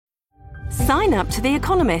Sign up to The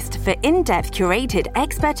Economist for in-depth curated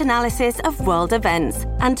expert analysis of world events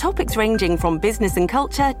and topics ranging from business and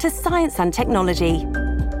culture to science and technology.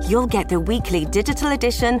 You'll get the weekly digital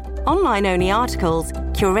edition, online-only articles,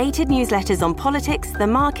 curated newsletters on politics, the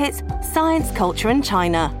markets, science, culture, and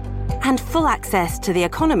China, and full access to The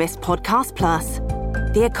Economist Podcast Plus.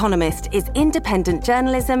 The Economist is independent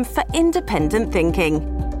journalism for independent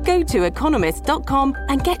thinking. Go to economist.com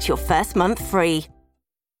and get your first month free.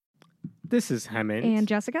 This is Hemant. And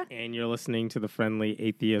Jessica. And you're listening to the Friendly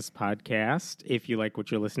Atheist Podcast. If you like what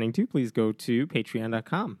you're listening to, please go to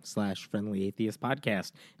patreon.com/Friendly Atheist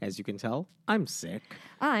Podcast. As you can tell, I'm sick.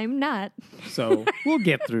 I'm not. So we'll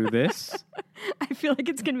get through this. I feel like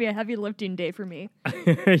it's going to be a heavy lifting day for me.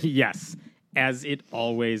 Yes, as it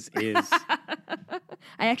always is.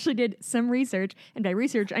 I actually did some research, and by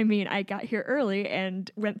research, I mean I got here early and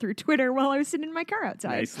went through Twitter while I was sitting in my car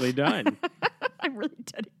outside. Nicely done. I'm really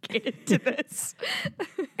dedicated to this.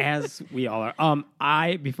 As we all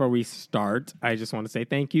are. Before we start, I just want to say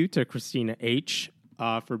thank you to Christina H.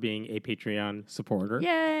 For being a Patreon supporter.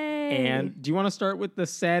 Yay! And do you want to start with the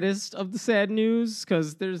saddest of the sad news?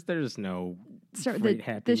 Because there's no great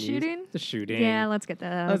happy news. Shooting? The shooting. Yeah, let's get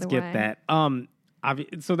that out of the way. Let's get that.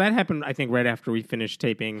 So that happened, I think, right after we finished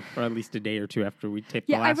taping, or at least a day or two after we taped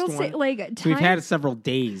the last one. Yeah, I will say, like, so we've had several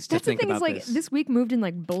days to think about this. That's the thing is, like, this week moved in,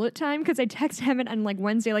 like, bullet time, because I texted him on, like,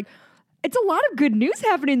 Wednesday, like, it's a lot of good news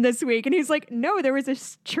happening this week. And he's like, no, there was a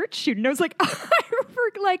church shooting. I was like,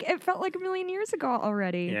 it felt like a million years ago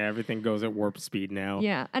already. Yeah, everything goes at warp speed now.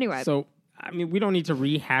 Yeah, anyway. So, I mean, we don't need to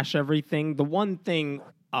rehash everything. The one thing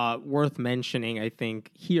worth mentioning, I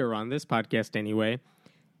think, here on this podcast anyway,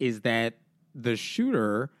 is that the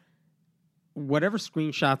shooter, whatever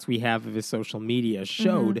screenshots we have of his social media,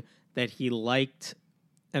 showed that he liked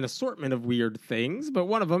an assortment of weird things, but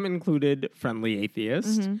one of them included Friendly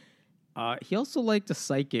Atheist. He also liked a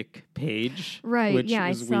psychic page, right? Which yeah,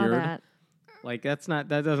 was I saw weird. that. Like that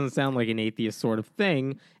doesn't sound like an atheist sort of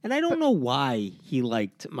thing, and I don't know why he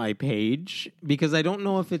liked my page, because I don't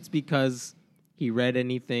know if it's because he read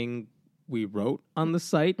anything we wrote on the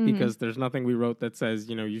site, because there's nothing we wrote that says,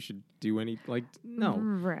 you should do no.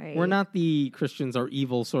 Right. We're not the Christians are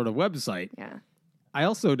evil sort of website. Yeah. I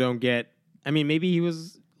also don't get, maybe he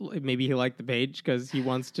liked the page because he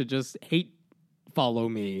wants to just hate follow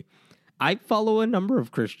me. I follow a number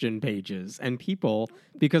of Christian pages and people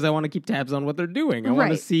because I want to keep tabs on what they're doing. I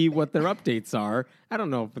want to see what their updates are. I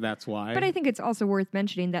don't know if that's why. But I think it's also worth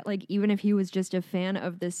mentioning that, like, even if he was just a fan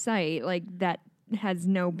of the site, like, that has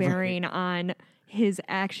no bearing on his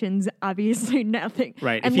actions. Obviously, nothing.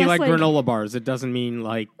 Right. If you like granola bars, it doesn't mean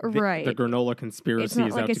like the granola conspiracy it's not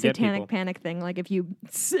is like out a to get people. satanic panic thing. Like if you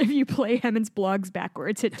play Hemant's blogs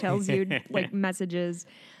backwards, it tells you like messages.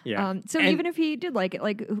 Yeah. So even if he did like it,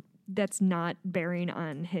 like that's not bearing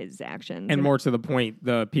on his actions. And more to the point,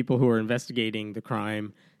 the people who are investigating the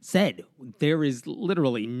crime said there is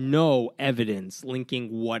literally no evidence linking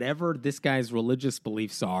whatever this guy's religious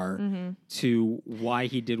beliefs are to why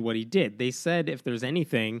he did what he did. They said if there's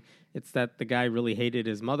anything, it's that the guy really hated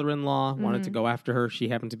his mother-in-law, wanted to go after her. She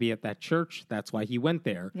happened to be at that church. That's why he went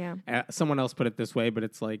there. Yeah. Someone else put it this way, but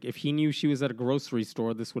it's like if he knew she was at a grocery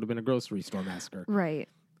store, this would have been a grocery store massacre. Right.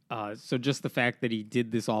 So just the fact that he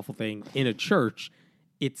did this awful thing in a church,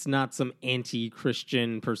 it's not some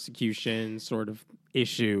anti-Christian persecution sort of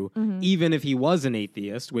issue, even if he was an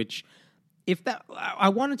atheist, which I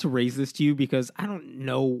wanted to raise this to you because I don't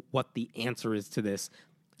know what the answer is to this.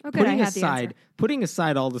 Okay, Putting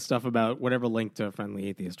aside all the stuff about whatever link to Friendly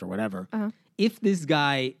Atheist or whatever, if this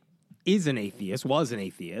guy was an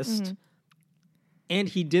atheist, and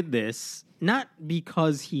he did this, not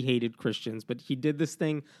because he hated Christians, but he did this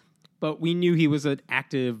thing, but we knew he was an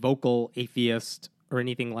active, vocal atheist or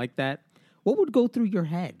anything like that, what would go through your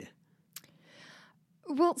head?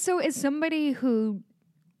 Well, so as somebody who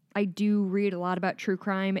I do read a lot about true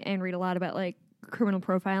crime and read a lot about like criminal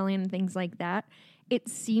profiling and things like that, it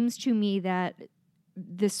seems to me that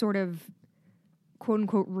this sort of quote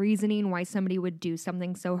unquote reasoning why somebody would do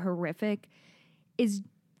something so horrific is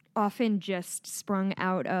often just sprung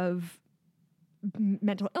out of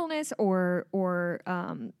mental illness or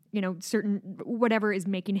certain whatever is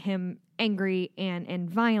making him angry and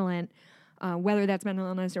violent, whether that's mental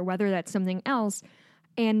illness or whether that's something else.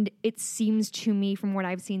 And it seems to me from what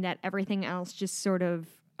I've seen that everything else just sort of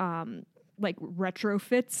like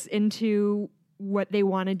retrofits into what they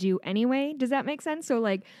want to do anyway. Does that make sense? So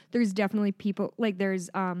like there's definitely people like there's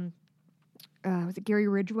was it Gary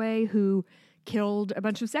Ridgway who killed a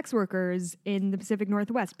bunch of sex workers in the Pacific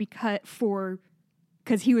Northwest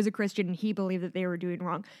because he was a Christian and he believed that they were doing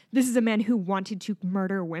wrong. This is a man who wanted to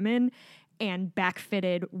murder women and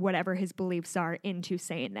backfitted whatever his beliefs are into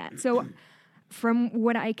saying that. So from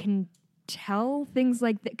what I can tell, things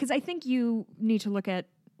like that, because I think you need to look at,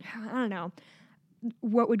 I don't know,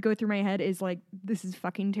 what would go through my head is like, this is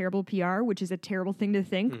fucking terrible PR, which is a terrible thing to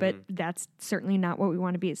think, but that's certainly not what we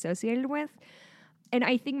want to be associated with. And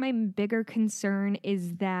I think my bigger concern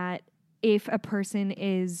is that if a person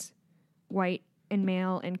is white and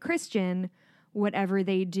male and Christian, whatever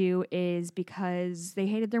they do is because they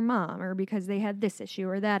hated their mom or because they had this issue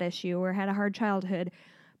or that issue or had a hard childhood.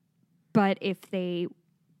 But if they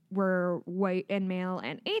were white and male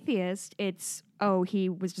and atheist, it's, oh, he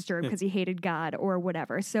was disturbed because he hated God or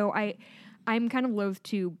whatever. So I'm kind of loath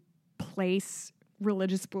to place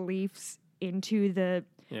religious beliefs into the...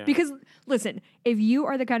 Yeah. Because, listen, if you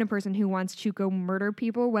are the kind of person who wants to go murder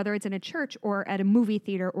people, whether it's in a church or at a movie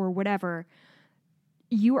theater or whatever,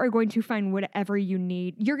 you are going to find whatever you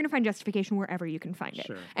need. You're going to find justification wherever you can find it.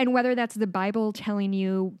 Sure. And whether that's the Bible telling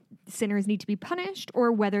you sinners need to be punished,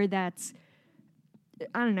 or whether that's,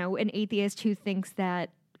 I don't know, an atheist who thinks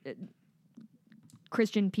that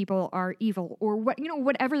Christian people are evil, or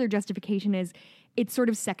whatever their justification is, it's sort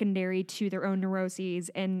of secondary to their own neuroses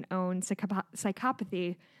and own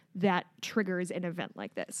psychopathy that triggers an event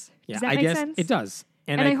like this. Yeah, does that make sense? It does.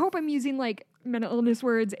 And I hope I'm using like mental illness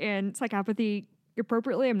words and psychopathy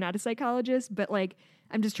appropriately. I'm not a psychologist, but like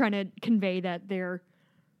I'm just trying to convey that their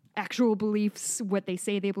actual beliefs, what they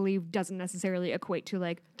say they believe, doesn't necessarily equate to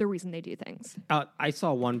like the reason they do things. I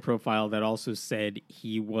saw one profile that also said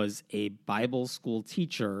he was a Bible school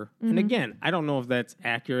teacher. And again, I don't know if that's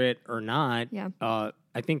accurate or not. Yeah.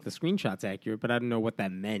 I think the screenshot's accurate, but I don't know what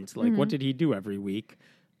that meant. Like, what did he do every week?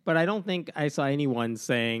 But I don't think I saw anyone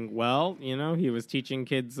saying, well, he was teaching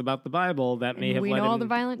kids about the Bible. That may have led him... We know all the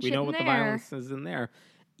violent shit in there. We know what the violence is in there.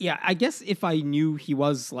 Yeah, I guess if I knew he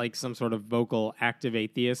was like some sort of vocal, active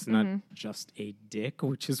atheist, not just a dick,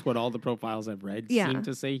 which is what all the profiles I've read seem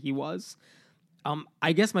to say he was.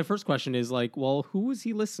 I guess my first question is like, well, who is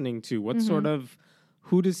he listening to? What sort of...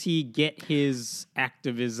 Who does he get his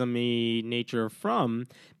activism-y nature from?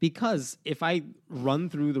 Because if I run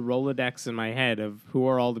through the Rolodex in my head of who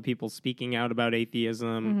are all the people speaking out about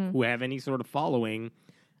atheism, who have any sort of following,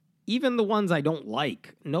 even the ones I don't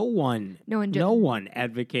like, no one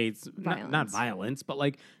advocates not violence, but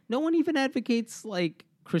like no one even advocates like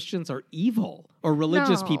Christians are evil or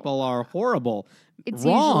religious people are horrible. It's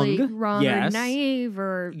wrong, usually wrong yes. or naive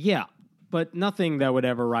or but nothing that would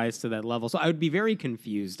ever rise to that level. So I would be very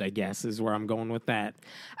confused, I guess, is where I'm going with that.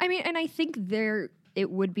 I mean, and I think it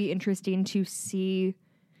would be interesting to see,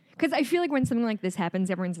 because I feel like when something like this happens,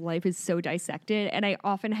 everyone's life is so dissected, and I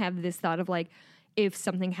often have this thought of like, if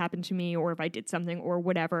something happened to me or if I did something or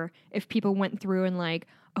whatever, if people went through and like,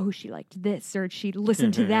 oh, she liked this or she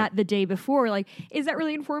listened to that the day before, like, is that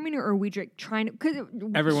really informing or are we trying to... Cause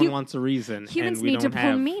everyone wants a reason. Humans and we need to don't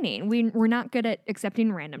pull meaning. We're not good at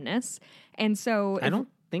accepting randomness. And so... I don't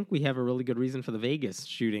think we have a really good reason for the Vegas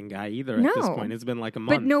shooting guy either at this point. It's been like a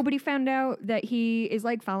month. But nobody found out that he is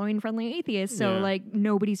like following friendly atheists. So like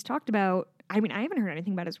nobody's talked about... I mean, I haven't heard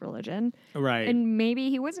anything about his religion. Right. And maybe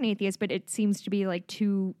he was an atheist, but it seems to be like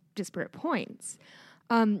two disparate points.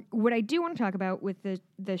 What I do want to talk about with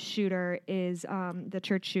the shooter is, the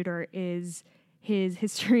church shooter, is his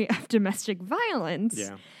history of domestic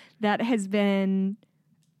violence that has been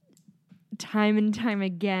time and time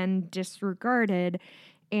again disregarded.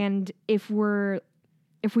 And if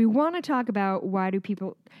we want to talk about why do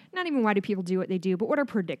people do what they do, but what are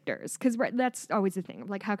predictors? Because that's always the thing.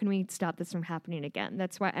 Like, how can we stop this from happening again?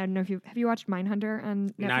 That's why, I don't know if have you watched Mindhunter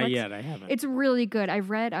on Netflix? Not yet, I haven't. It's really good. I've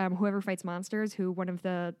read Whoever Fights Monsters, who one of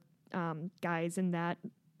the guys in that,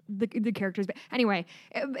 the characters. Anyway,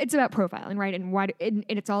 it's about profiling, right? And and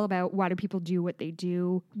it's all about why do people do what they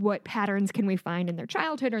do? What patterns can we find in their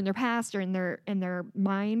childhood or in their past or in their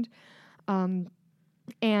mind?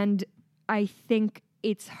 And I think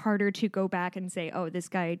it's harder to go back and say, oh, this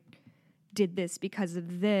guy did this because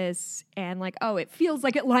of this. And like, oh, it feels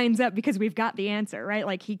like it lines up because we've got the answer, right?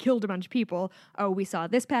 Like he killed a bunch of people. Oh, we saw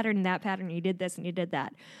this pattern and that pattern. He did this and he did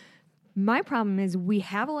that. My problem is we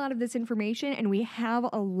have a lot of this information and we have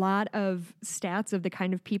a lot of stats of the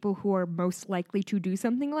kind of people who are most likely to do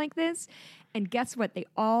something like this. And guess what?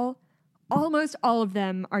 Almost all of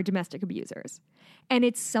them are domestic abusers. And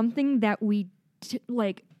it's something that we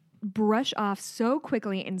brush off so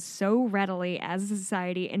quickly and so readily as a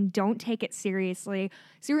society and don't take it seriously.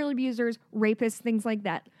 Serial abusers, rapists, things like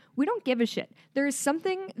that. We don't give a shit. There is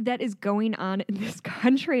something that is going on in this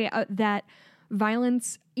country that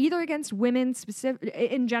violence, either against women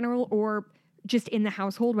in general or just in the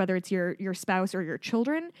household, whether it's your spouse or your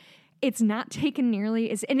children, it's not taken nearly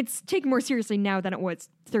as, and it's taken more seriously now than it was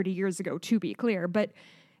 30 years ago, to be clear, but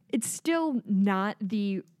it's still not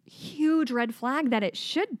the huge red flag that it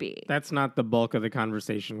should be. That's not the bulk of the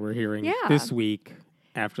conversation we're hearing this week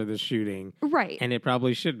after the shooting. Right. And it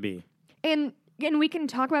probably should be. And we can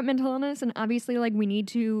talk about mental illness, and obviously, like, we need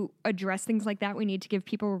to address things like that. We need to give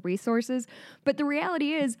people resources. But the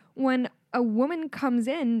reality is, when a woman comes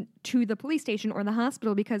in to the police station or the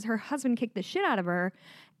hospital because her husband kicked the shit out of her,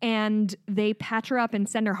 and they patch her up and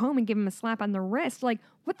send her home and give him a slap on the wrist, like,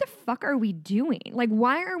 what the fuck are we doing? Like,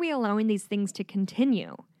 why are we allowing these things to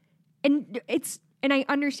continue? And I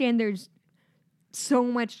understand there's so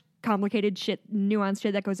much complicated shit, nuanced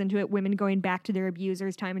shit that goes into it, women going back to their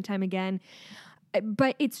abusers time and time again.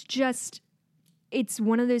 But it's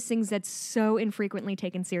one of those things that's so infrequently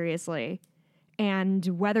taken seriously. And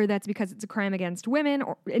whether that's because it's a crime against women,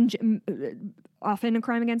 or often a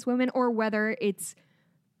crime against women, or whether it's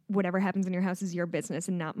whatever happens in your house is your business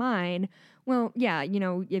and not mine. Well, yeah, you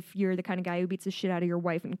know, if you're the kind of guy who beats the shit out of your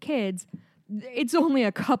wife and kids, it's only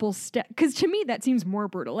a couple steps. Because to me, that seems more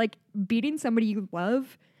brutal. Like, beating somebody you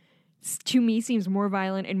love, to me, seems more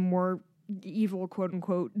violent and more evil, quote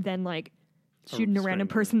unquote, than like shooting a random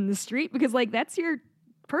person in the street. Because, like, that's your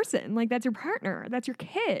person. Like, that's your partner. That's your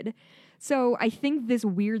kid. So I think this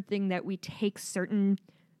weird thing that we take certain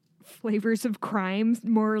flavors of crimes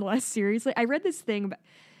more or less seriously. I read this thing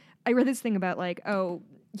about like, oh,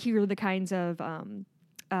 here are the kinds of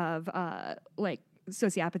like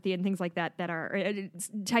sociopathy and things like that are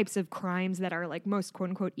types of crimes that are like most quote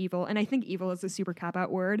unquote evil. And I think evil is a super cop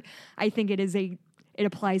out word. I think it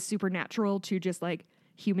applies supernatural to just like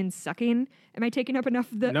humans sucking. Am I taking up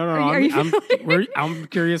enough of the... No, I'm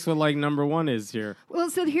curious what like number one is here.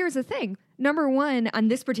 Well, so here's the thing. Number one on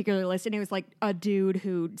this particular list, and it was like a dude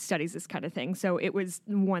who studies this kind of thing, so it was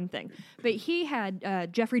one thing. But he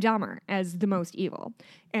had Jeffrey Dahmer as the most evil.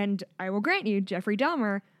 And I will grant you, Jeffrey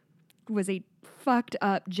Dahmer was a fucked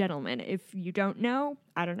up gentleman. If you don't know,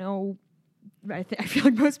 I don't know. I feel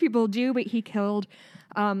like most people do, but he killed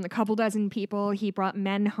a couple dozen people. He brought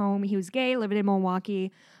men home. He was gay, living in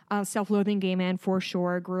Milwaukee, self-loathing gay man for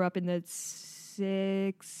sure. Grew up in the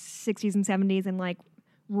 60s and 70s in like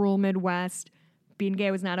rural Midwest. Being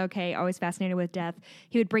gay was not okay. Always fascinated with death.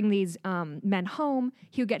 He would bring these men home.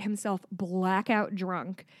 He would get himself blackout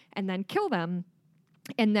drunk and then kill them.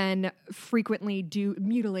 And then frequently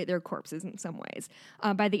mutilate their corpses in some ways.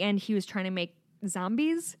 By the end, he was trying to make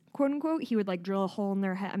zombies, quote unquote. He would like drill a hole in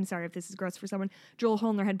their head. I'm sorry if this is gross for someone. Drill a hole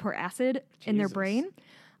in their head, pour acid in their brain,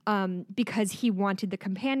 because he wanted the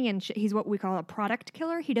companionship. He's what we call a product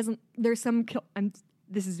killer. He doesn't. There's some.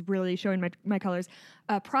 This is really showing my colors.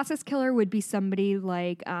 A process killer would be somebody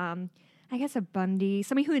like, I guess a Bundy,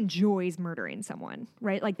 somebody who enjoys murdering someone,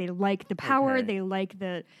 right? Like they like the power, they like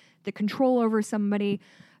the control over somebody.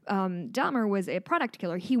 Dahmer was a product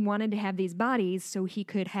killer. He wanted to have these bodies so he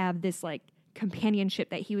could have this like companionship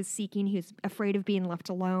that he was seeking. He was afraid of being left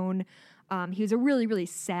alone. He was a really, really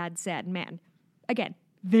sad man. Again,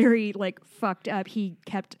 very like fucked up. He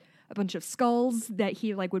kept a bunch of skulls that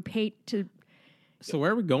he like would paint to. So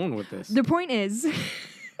where are we going with this? The point is,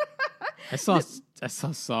 I saw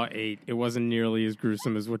Saw 8. It wasn't nearly as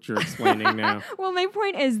gruesome as what you're explaining now. Well, my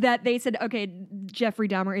point is that they said, okay, Jeffrey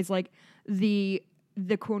Dahmer is like the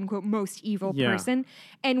quote unquote most evil person.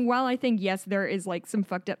 And while I think, yes, there is like some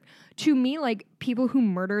fucked up, to me, like people who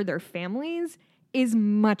murder their families is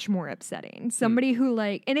much more upsetting. Somebody who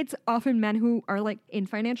like, and it's often men who are like in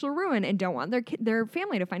financial ruin and don't want their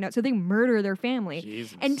family to find out. So they murder their family.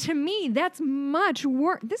 Jesus. And to me, that's much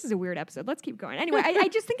worse. This is a weird episode. Let's keep going. Anyway, I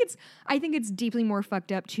just think it's deeply more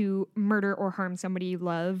fucked up to murder or harm somebody you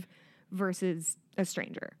love versus a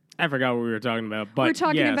stranger. I forgot what we were talking about, but we're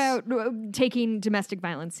talking yes. about taking domestic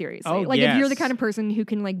violence seriously. Oh, like yes. if you're the kind of person who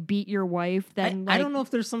can like beat your wife, then I don't know if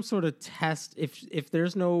there's some sort of test. If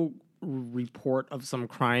there's no report of some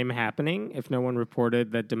crime happening, if no one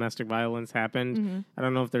reported that domestic violence happened, I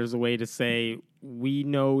don't know if there's a way to say, we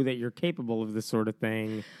know that you're capable of this sort of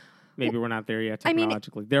thing. Maybe we're not there yet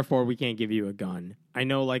technologically. Therefore, we can't give you a gun. I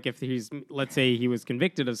know, like, if let's say he was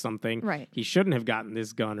convicted of something, right. He shouldn't have gotten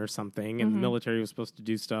this gun or something, and the military was supposed to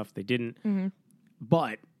do stuff. They didn't.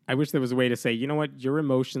 But I wish there was a way to say, you know what, your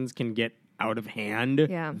emotions can get out of hand.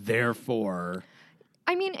 Yeah. Therefore...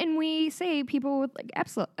 I mean, and we say people with like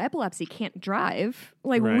epilepsy can't drive.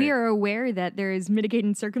 Like Right. we are aware that there is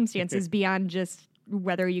mitigating circumstances beyond just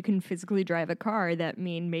whether you can physically drive a car that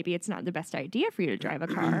mean maybe it's not the best idea for you to drive a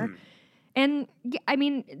car. And I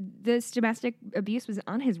mean, this domestic abuse was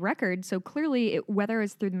on his record, so clearly, whether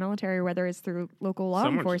it's through the military or whether it's through local law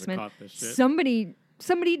Someone should have enforcement, caught this shit. somebody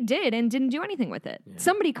somebody did and didn't do anything with it. Yeah.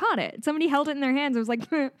 Somebody caught it. Somebody held it in their hands. I was like,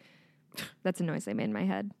 that's a noise I made in my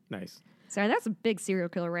head. Nice. Sorry, that's a big serial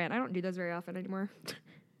killer rant. I don't do those very often anymore.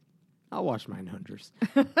 I'll wash mine hundreds.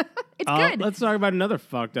 It's good. Let's talk about another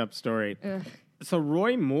fucked up story. Ugh. So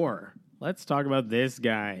Roy Moore. Let's talk about this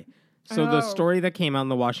guy. So the story that came out in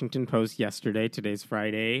the Washington Post yesterday, today's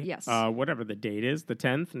Friday. Yes. Whatever the date is, the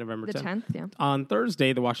 10th, November 10th. The 10th, yeah. On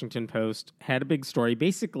Thursday, the Washington Post had a big story,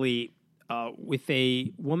 basically with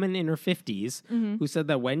a woman in her 50s who said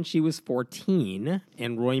that when she was 14,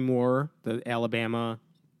 and Roy Moore, the Alabama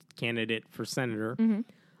candidate for senator,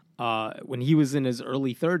 when he was in his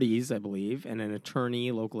early 30s, I believe, and an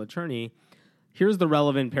attorney, local attorney, here's the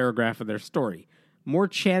relevant paragraph of their story. Moore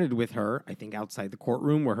chatted with her, I think outside the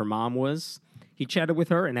courtroom where her mom was. He chatted with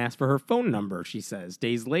her and asked for her phone number, she says.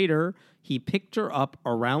 Days later, he picked her up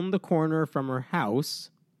around the corner from her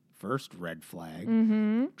house, first red flag,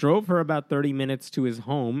 drove her about 30 minutes to his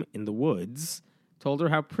home in the woods, told her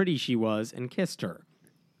how pretty she was, and kissed her.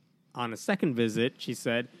 On a second visit, she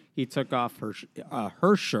said, he took off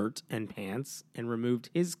her shirt and pants and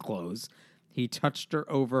removed his clothes. He touched her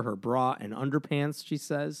over her bra and underpants, she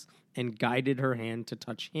says, and guided her hand to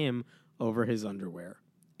touch him over his underwear.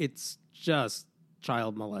 It's just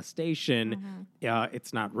child molestation.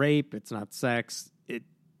 It's not rape. It's not sex. It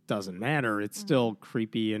doesn't matter. It's still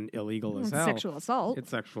creepy and illegal as hell. Sexual assault.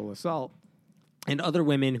 It's sexual assault. And other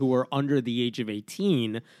women who are under the age of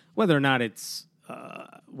 18, whether or not it's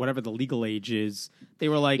whatever the legal age is, they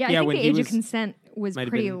were like, I think when the age of consent was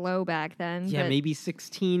pretty low back then. Yeah, maybe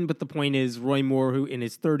 16, but the point is Roy Moore, who in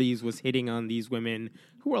his 30s was hitting on these women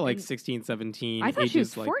who were like 16, 17, I thought ages she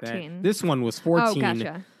was like 14. that. This one was 14 Oh,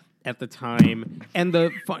 gotcha. at the time. And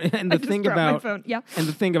the thing about and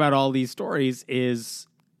the thing about all these stories is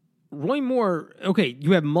Roy Moore, okay,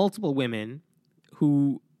 you have multiple women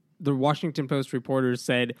who the Washington Post reporters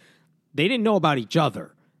said they didn't know about each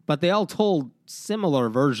other, but they all told similar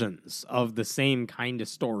versions of the same kind of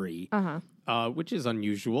story, which is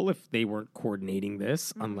unusual if they weren't coordinating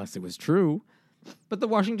this, unless it was true. But the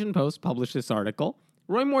Washington Post published this article.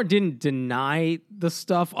 Roy Moore didn't deny the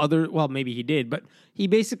stuff. Well, maybe he did, but he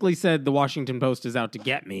basically said the Washington Post is out to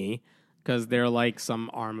get me because they're like some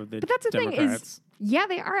arm of the But that's the Democrats. thing is, yeah,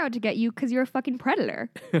 they are out to get you because you're a fucking predator.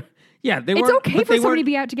 Yeah, it's okay for somebody to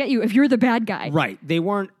be out to get you if you're the bad guy. Right. They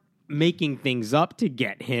weren't making things up to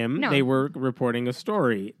get him. No. They were reporting a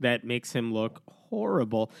story that makes him look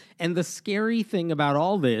horrible. And the scary thing about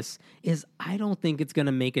all this is I don't think it's going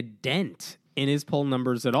to make a dent in his poll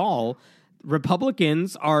numbers at all.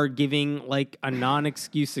 Republicans are giving like a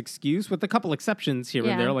non-excuse excuse with a couple exceptions here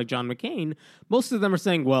and there, like John McCain. Most of them are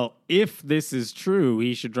saying, well, if this is true,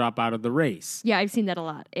 he should drop out of the race. Yeah, I've seen that a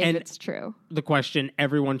lot, if it's true. The question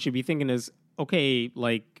everyone should be thinking is, okay,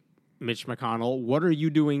 like, Mitch McConnell, what are you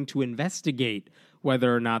doing to investigate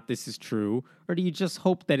whether or not this is true? Or do you just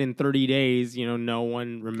hope that in 30 days, no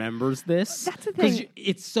one remembers this? That's the thing. Because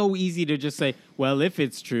it's so easy to just say, well, if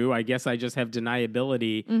it's true, I guess I just have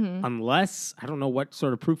deniability, unless, I don't know what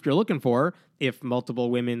sort of proof you're looking for, if multiple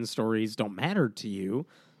women's stories don't matter to you.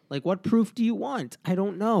 Like, what proof do you want? I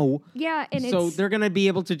don't know. Yeah, and so they're going to be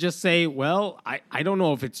able to just say, well, I don't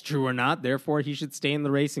know if it's true or not. Therefore, he should stay in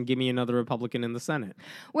the race and give me another Republican in the Senate.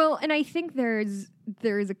 Well, and I think there's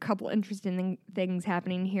a couple interesting things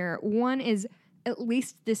happening here. One is at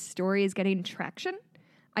least this story is getting traction.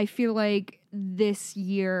 I feel like this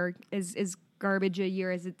year, as garbage a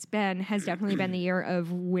year as it's been, has definitely been the year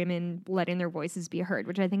of women letting their voices be heard,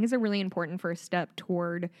 which I think is a really important first step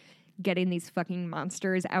toward getting these fucking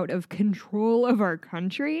monsters out of control of our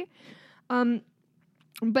country.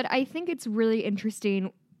 But I think it's really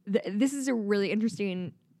interesting. This is a really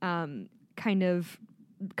interesting kind of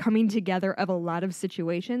coming together of a lot of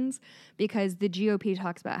situations, because the GOP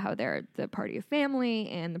talks about how they're the party of family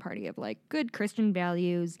and the party of like good Christian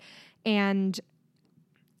values. And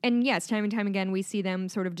yes, time and time again, we see them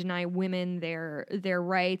sort of deny women their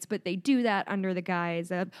rights, but they do that under the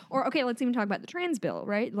guise of, or okay, let's even talk about the trans bill,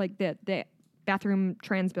 right? Like the bathroom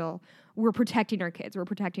trans bill. We're protecting our kids. We're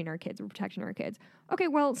protecting our kids. We're protecting our kids. Okay,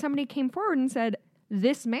 well, somebody came forward and said,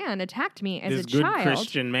 this man attacked me as a child. This good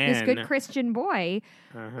Christian man. This good Christian boy.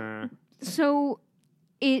 So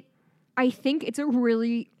I think it's a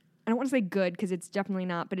really, I don't want to say good because it's definitely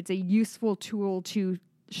not, but it's a useful tool to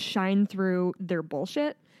shine through their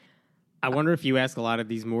bullshit. I wonder if you ask a lot of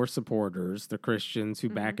these Moore supporters, the Christians who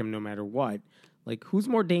back him no matter what, like, who's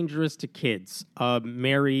more dangerous to kids? A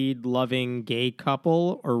married, loving, gay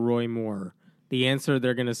couple or Roy Moore? The answer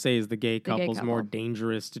they're going to say is the gay couple's more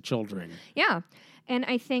dangerous to children. Yeah. And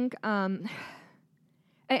I think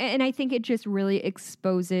it just really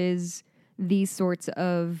exposes these sorts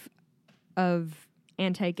of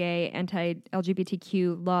anti-gay,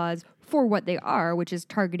 anti-LGBTQ laws for what they are, which is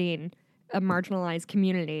targeting a marginalized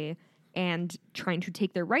community and trying to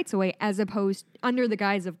take their rights away, as opposed under the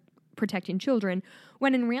guise of protecting children,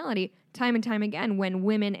 when in reality, time and time again, when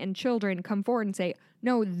women and children come forward and say,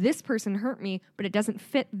 no, this person hurt me, but it doesn't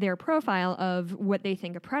fit their profile of what they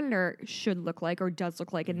think a predator should look like or does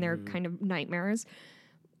look like in their kind of nightmares,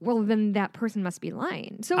 well, then that person must be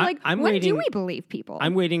lying. So, when do we believe people?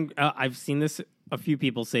 I'm waiting. I've seen this. A few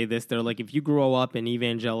people say this. They're like, if you grow up in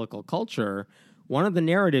evangelical culture, one of the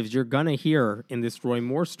narratives you're going to hear in this Roy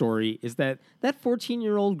Moore story is that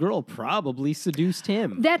 14-year-old girl probably seduced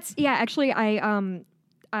him. Actually, one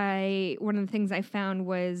of the things I found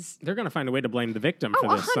was... They're going to find a way to blame the victim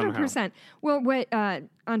for this 100%. Somehow. Well, what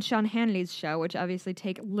on Sean Hannity's show, which obviously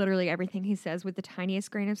take literally everything he says with the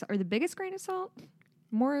tiniest grain of salt, or the biggest grain of salt?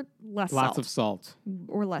 More, less Lots salt. of salt.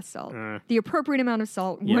 Or less salt. The appropriate amount of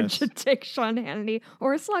salt one should take Sean Hannity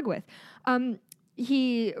or a slug with.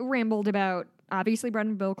 He rambled about, obviously, Brett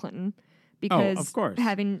and Bill Clinton, because of course.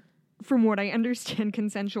 Having, from what I understand,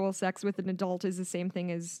 consensual sex with an adult is the same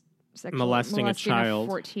thing as molesting a child.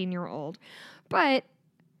 A 14-year-old. But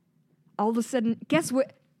all of a sudden, guess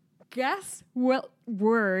what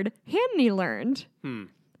word Hannity learned?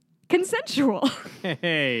 Consensual.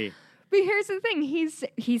 Hey. But here's the thing.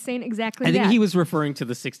 He's saying exactly that. I think he was referring to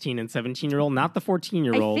the 16 and 17-year-old, not the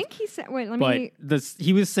 14-year-old. I think he said... Wait, let me...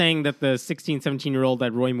 He was saying that the 16, 17-year-old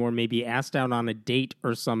that Roy Moore maybe asked out on a date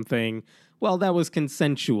or something, well, that was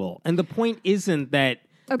consensual. And the point isn't that...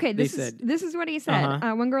 Okay, this is what he said.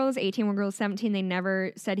 One girl is 18, one girl is 17. They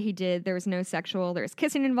never said he did. There was no sexual. There was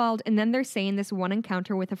kissing involved. And then they're saying this one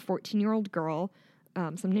encounter with a 14-year-old girl,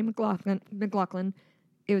 some name McLaughlin,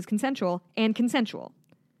 it was consensual and consensual.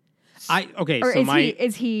 I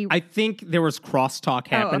think there was crosstalk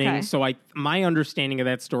happening. Okay. So my understanding of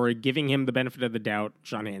that story, giving him the benefit of the doubt,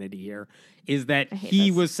 Sean Hannity here, is that he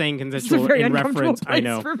was saying consensual in reference. I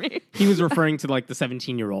know for me. He was referring to like the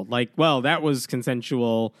 17-year-old. Like, well, that was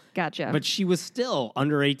consensual. Gotcha. But she was still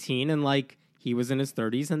under 18, and like he was in his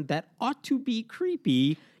 30s, and that ought to be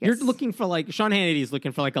creepy. Yes. You're looking for like Sean Hannity is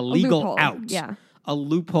looking for like a legal out, a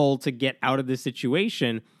loophole to get out of this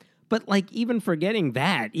situation. But, like, even forgetting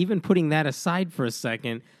that, even putting that aside for a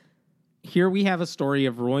second, here we have a story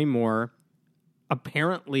of Roy Moore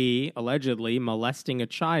allegedly molesting a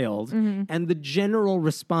child, and the general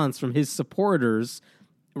response from his supporters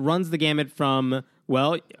runs the gamut from,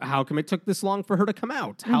 well, how come it took this long for her to come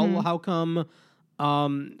out? How come,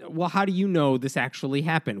 how do you know this actually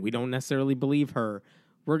happened? We don't necessarily believe her.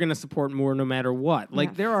 We're going to support Moore no matter what.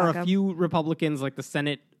 Like, there are a few Republicans, like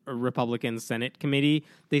the Republican Senate committee,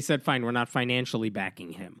 they said, fine, we're not financially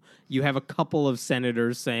backing him. You have a couple of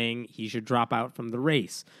senators saying he should drop out from the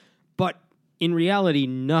race. But in reality,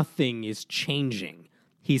 nothing is changing.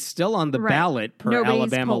 He's still on the ballot per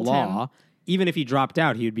Alabama law. Even if he dropped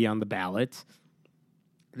out, he would be on the ballot.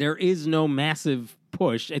 There is no massive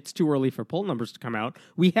push. It's too early for poll numbers to come out.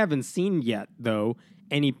 We haven't seen yet, though,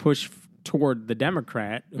 any push toward the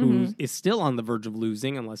Democrat, who is still on the verge of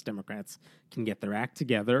losing unless Democrats can get their act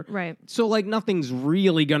together. Right. So, like, nothing's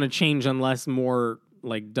really going to change unless Moore,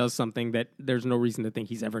 like, does something that there's no reason to think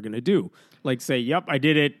he's ever going to do. Like, say, yep, I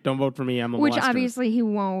did it. Don't vote for me. I'm a molester. Which obviously he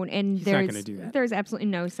won't. And he's not going to do that. There's absolutely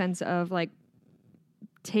no sense of, like,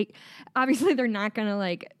 obviously they're not going to,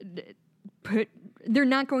 like, they're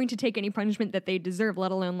not going to take any punishment that they deserve,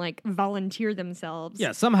 let alone, like, volunteer themselves.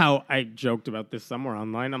 Yeah, somehow, I joked about this somewhere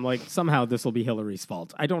online. I'm like, somehow this will be Hillary's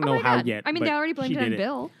fault. I don't know how yet. I mean, they already blamed it on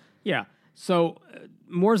Bill. Yeah. So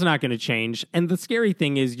Moore's not going to change. And the scary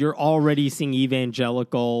thing is you're already seeing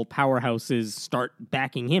evangelical powerhouses start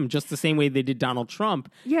backing him just the same way they did Donald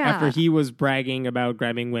Trump. Yeah. After he was bragging about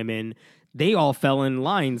grabbing women, they all fell in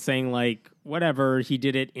line saying, like, whatever, he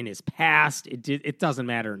did it in his past. It doesn't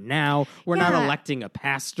matter now. We're not electing a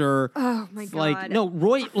pastor. Oh, my God. Like, no,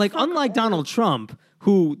 Roy, like, unlike Donald Trump,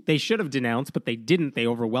 who they should have denounced, but they didn't. They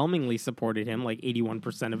overwhelmingly supported him. Like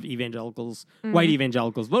 81% of evangelicals, white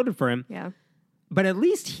evangelicals voted for him. Yeah. But at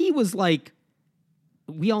least he was like,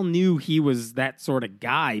 we all knew he was that sort of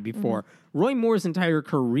guy before. Roy Moore's entire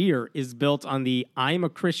career is built on the I'm a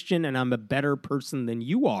Christian and I'm a better person than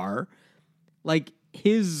you are. Like,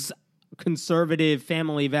 his conservative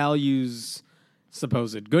family values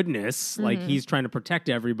supposed goodness, like he's trying to protect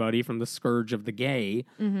everybody from the scourge of the gay.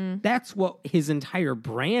 That's what his entire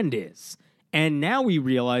brand is. And now we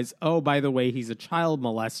realize, oh, by the way, he's a child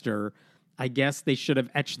molester. I guess they should have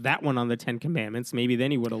etched that one on the 10 Commandments. Maybe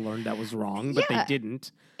then he would have learned that was wrong, but they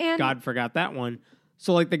didn't. And God forgot that one.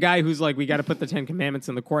 So, like, the guy who's like, we got to put the 10 Commandments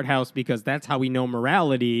in the courthouse because that's how we know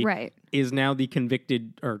morality, Right. is now the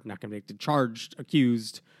charged,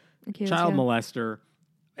 accused child molester.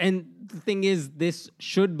 And the thing is, this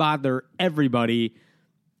should bother everybody,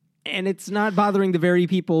 and it's not bothering the very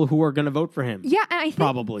people who are going to vote for him. Yeah, and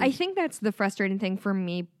I think that's the frustrating thing for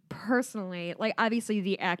me personally. Like, obviously,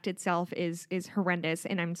 the act itself is horrendous,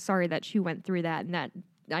 and I'm sorry that she went through that, and that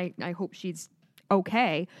I hope she's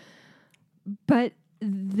okay. But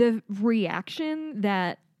the reaction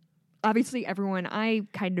that obviously everyone I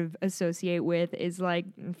kind of associate with is like,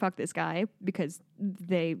 fuck this guy, because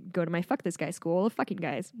they go to my fuck this guy school of fucking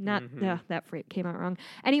guys. Not, that phrase came out wrong.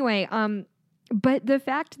 Anyway, but the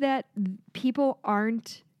fact that people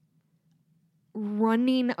aren't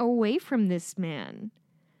running away from this man,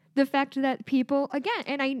 the fact that people, again,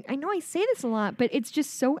 and I know I say this a lot, but it's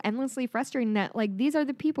just so endlessly frustrating that, like, these are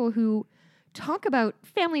the people who talk about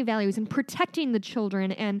family values and protecting the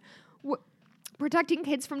children and protecting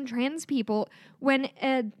kids from trans people when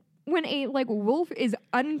a like wolf is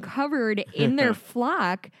uncovered in their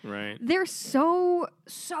flock, right? They're so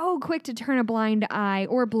quick to turn a blind eye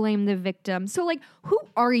or blame the victim. So, like, who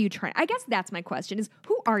are you trying? I guess that's my question: is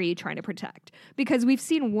who are you trying to protect? Because we've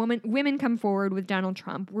seen women come forward with Donald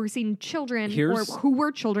Trump. We're seeing children who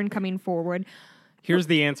were children coming forward. Here's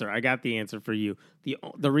the answer. I got the answer for you.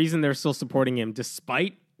 The reason they're still supporting him,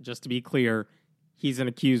 despite, just to be clear, he's an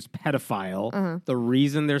accused pedophile. The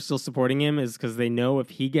reason they're still supporting him is because they know if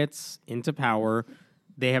he gets into power,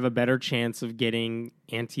 they have a better chance of getting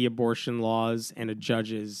anti-abortion laws and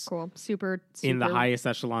judges super in the highest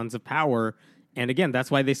echelons of power. And again,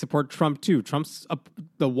 that's why they support Trump too.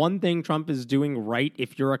 The one thing Trump is doing right,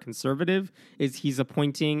 if you're a conservative, is he's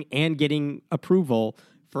appointing and getting approval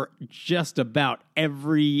for just about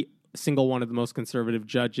every single one of the most conservative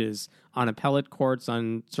judges on appellate courts,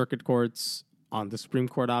 on circuit courts, on the Supreme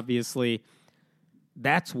Court, obviously.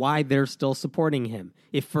 That's why they're still supporting him.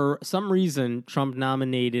 If for some reason Trump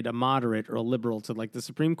nominated a moderate or a liberal to, like, the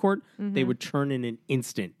Supreme Court, they would turn in an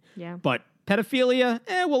instant. Yeah. But pedophilia,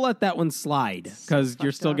 we'll let that one slide because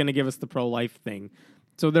you're still going to give us the pro-life thing.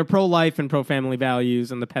 So they're pro-life and pro-family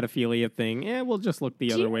values, and the pedophilia thing, we'll just look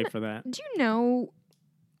the other way for that. Do you know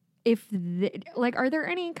if, are there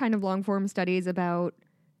any kind of long-form studies about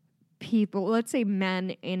people, let's say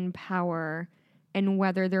men in power, and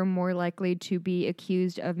whether they're more likely to be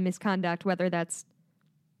accused of misconduct, whether that's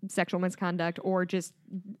sexual misconduct or just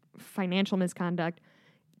financial misconduct?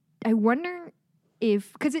 I wonder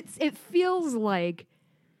if, because it feels like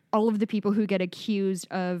all of the people who get accused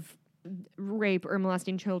of rape or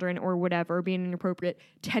molesting children or whatever, being inappropriate,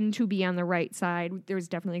 tend to be on the right side. There's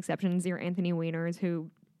definitely exceptions. Your Anthony Weiner's,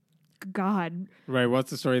 who, God. Right, what's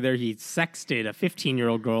the story there? He sexted a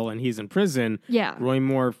 15-year-old girl and he's in prison. Yeah. Roy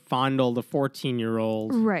Moore fondled a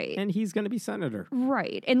 14-year-old. Right. And he's going to be senator.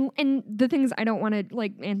 Right. And the thing is, I don't want to,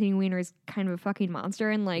 like, Anthony Weiner is kind of a fucking monster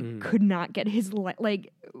and, like, could not get his,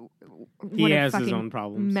 he has his own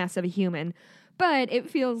problems. Mess of a human. But it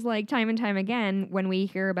feels like time and time again, when we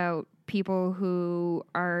hear about people who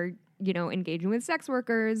are, engaging with sex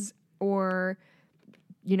workers or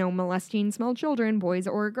molesting small children, boys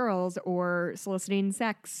or girls, or soliciting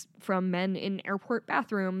sex from men in airport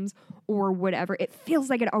bathrooms or whatever, it feels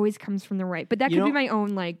like it always comes from the right. But that could be my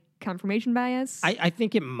own, confirmation bias. I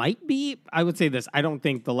think it might be. I would say this. I don't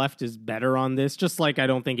think the left is better on this, just like I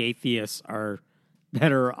don't think atheists are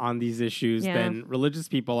better on these issues than religious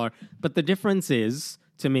people are. But the difference is,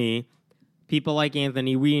 to me, people like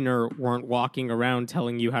Anthony Weiner weren't walking around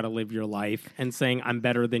telling you how to live your life and saying, I'm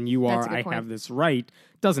better than you are, I have this right.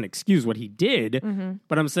 Doesn't excuse what he did,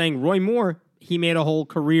 but I'm saying Roy Moore, he made a whole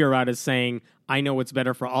career out of saying, I know what's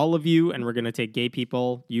better for all of you, and we're going to take gay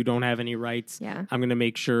people. You don't have any rights. Yeah. I'm going to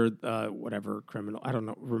make sure whatever criminal, I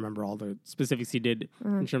don't remember all the specifics he did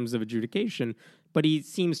in terms of adjudication, but he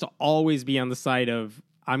seems to always be on the side of,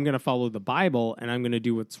 I'm going to follow the Bible and I'm going to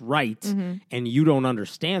do what's right. And you don't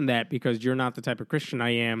understand that because you're not the type of Christian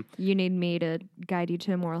I am. You need me to guide you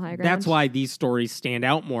to a moral high ground. That's why these stories stand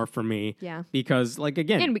out more for me. Yeah. Because,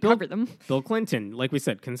 again, and we cover them. Bill Clinton, like we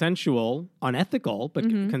said, consensual, unethical, but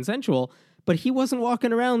consensual. But he wasn't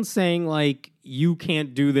walking around saying, you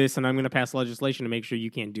can't do this and I'm going to pass legislation to make sure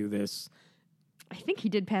you can't do this. I think he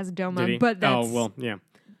did pass DOMA, Did he? but that's... Oh, well, yeah.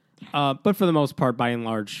 But for the most part, by and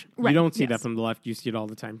large, right, you don't see that from the left. You see it all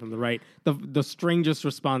the time from the right. The strangest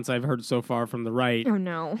response I've heard so far from the right. Oh,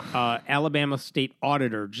 no. Alabama State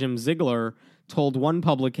Auditor Jim Ziegler told one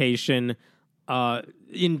publication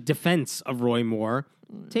in defense of Roy Moore,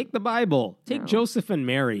 take the Bible. Take Joseph and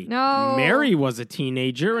Mary. No. Mary was a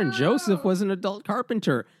teenager and Joseph was an adult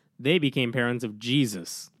carpenter. They became parents of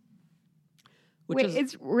Jesus. Wait,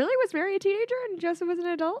 was Mary a teenager and Joseph was an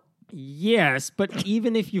adult? Yes, but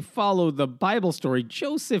even if you follow the Bible story,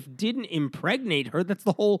 Joseph didn't impregnate her. That's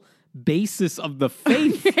the whole basis of the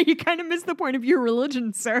faith. You kind of missed the point of your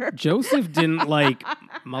religion, sir. Joseph didn't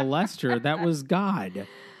molest her. That was God.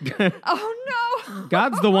 Oh no!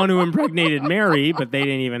 God's the one who impregnated Mary, but they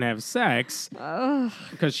didn't even have sex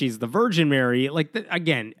because she's the Virgin Mary.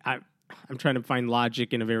 Again, I'm trying to find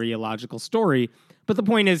logic in a very illogical story. But the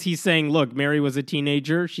point is, he's saying, look, Mary was a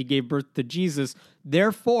teenager. She gave birth to Jesus.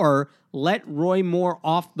 Therefore, let Roy Moore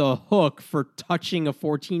off the hook for touching a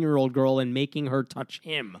 14-year-old girl and making her touch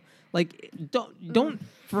him. Don't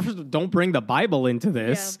bring the Bible into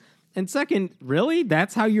this. Yeah. And second, really?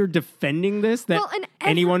 That's how you're defending this? That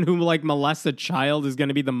anyone who molests a child is going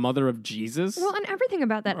to be the mother of Jesus? Well, and everything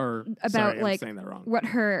about that, I'm saying that wrong. What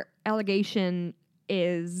her allegation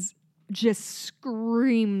is just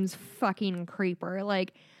screams fucking creeper.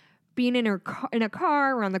 Being in a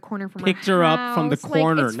car around the corner from Picked her house. Picked her up from the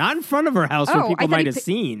corner. Not in front of her house where people might have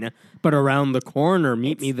seen, but around the corner.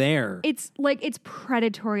 Meet me there. It's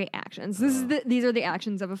predatory actions. These are the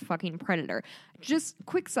actions of a fucking predator. Just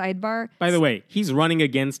quick sidebar. By the way, he's running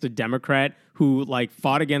against a Democrat who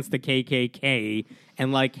fought against the KKK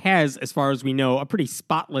and has, as far as we know, a pretty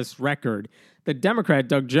spotless record. The Democrat,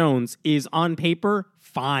 Doug Jones, is on paper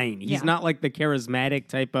fine. He's not the charismatic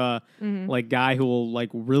type of guy who will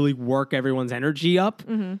really work everyone's energy up,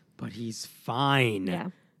 but he's fine. Yeah.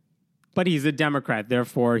 But he's a Democrat,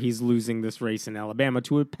 therefore he's losing this race in Alabama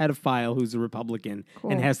to a pedophile who's a Republican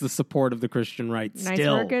and has the support of the Christian right nice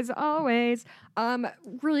still. Nice work as always.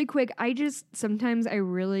 Really quick, sometimes I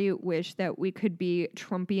really wish that we could be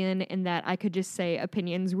Trumpian and that I could just say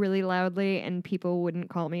opinions really loudly and people wouldn't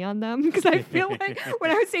call me on them. Because I feel like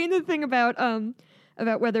when I was saying the thing about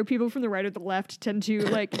whether people from the right or the left tend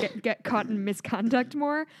to get caught in misconduct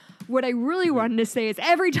more. What I really wanted to say is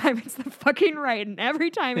every time it's the fucking right and every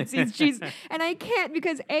time it sees Jesus. And I can't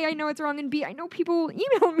because A, I know it's wrong, and B, I know people will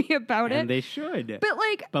email me about it. And they should. But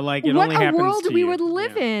it what only a happens world to we you. would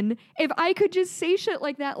live in if I could just say shit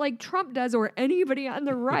like that like Trump does or anybody on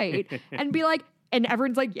the right and be and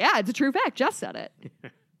everyone's yeah, it's a true fact. Just said it.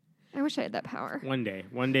 I wish I had that power. One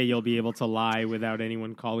day you'll be able to lie without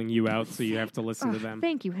anyone calling you out, so you have to listen to them.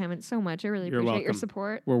 Thank you, Hammond, so much. I really You're appreciate welcome. your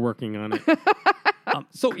support. We're working on it.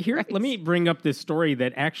 So here, let me bring up this story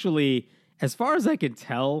that actually, as far as I could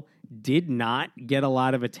tell, did not get a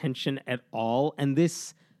lot of attention at all. And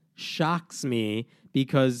this shocks me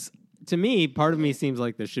because, to me, part of me seems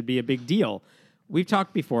like this should be a big deal. We've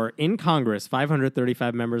talked before, in Congress,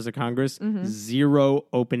 535 members of Congress, 0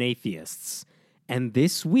 open atheists. And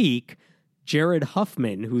this week, Jared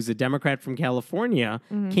Huffman, who's a Democrat from California,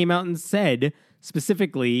 came out and said,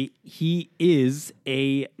 specifically, he is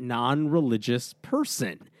a non-religious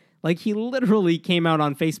person. He literally came out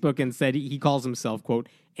on Facebook and said he calls himself, quote,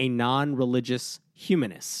 a non-religious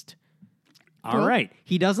humanist. All right.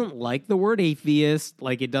 He doesn't like the word atheist.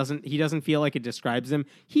 He doesn't feel like it describes him.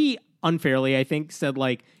 He unfairly, I think, said,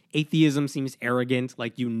 atheism seems arrogant,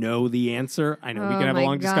 you know the answer. I know we could have a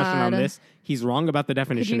long discussion on this. He's wrong about the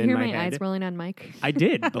definition in my head. Could you hear my eyes rolling on Mike? I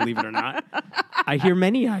did, believe it or not. I hear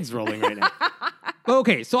many eyes rolling right now.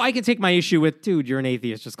 Okay, so I can take my issue with, dude, you're an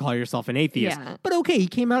atheist. Just call yourself an atheist. Yeah. But okay, he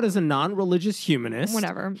came out as a non-religious humanist.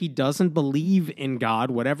 Whatever. He doesn't believe in God,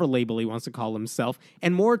 whatever label he wants to call himself.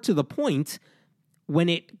 And more to the point, when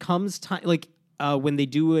it comes time, when they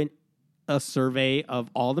do a survey of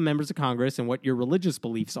all the members of Congress and what your religious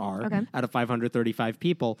beliefs are out of 535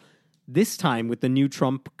 people. This time, with the new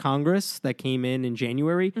Trump Congress that came in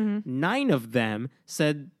January, 9 of them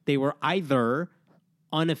said they were either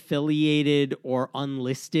unaffiliated or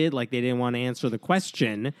unlisted, they didn't want to answer the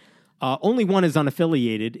question. Only one is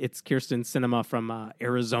unaffiliated. It's Kirsten Sinema from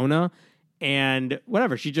Arizona. And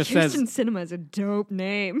whatever, she just says... Kirsten Sinema is a dope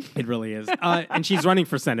name. It really is. And she's running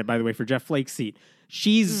for Senate, by the way, for Jeff Flake's seat.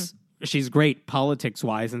 She's great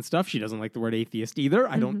politics-wise and stuff. She doesn't like the word atheist either.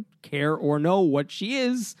 I don't care or know what she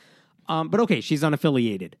is. But okay, she's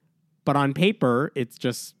unaffiliated. But on paper, it's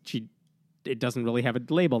just it doesn't really have a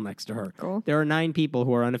label next to her. Cool. There are 9 people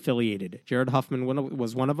who are unaffiliated. Jared Huffman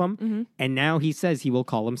was one of them. And now he says he will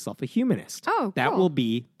call himself a humanist. Oh, cool. That will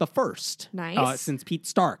be the first. Nice. Since Pete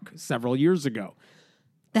Stark several years ago.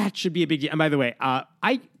 That should be a big deal. And by the way,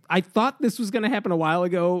 I thought this was going to happen a while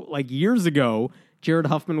ago, years ago. Jared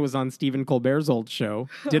Huffman was on Stephen Colbert's old show,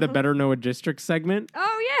 did a Better Know a District segment.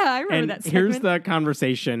 Oh, yeah, I remember that segment. Here's the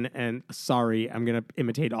conversation, and sorry, I'm going to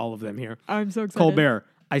imitate all of them here. I'm so excited. Colbert,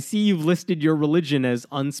 I see you've listed your religion as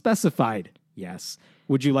unspecified. Yes.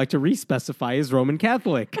 Would you like to re-specify as Roman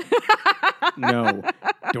Catholic? No.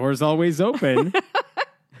 Doors always open.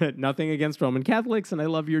 Nothing against Roman Catholics, and I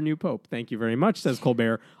love your new pope. Thank you very much, says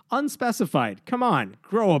Colbert. Unspecified. Come on,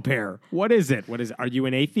 grow a pair. What is it? Are you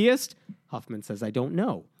an atheist? Huffman says, I don't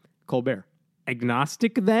know. Colbert,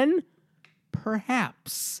 agnostic then?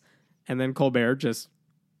 Perhaps. And then Colbert just,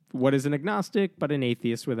 what is an agnostic but an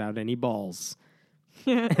atheist without any balls?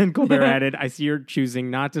 And Colbert added, I see you're choosing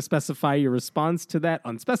not to specify your response to that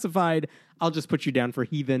unspecified. I'll just put you down for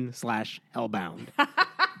heathen/hellbound.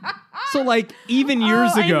 So, like, even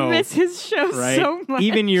years ago... I miss his show so much.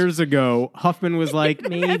 Even years ago, Huffman was like,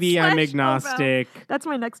 maybe I'm agnostic. That's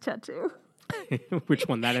my next tattoo. Which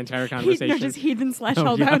one? That entire conversation? Just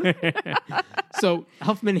heathen/hellbound. Yeah. So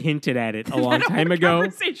Huffman hinted at it a long time ago.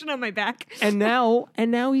 Conversation on my back. And now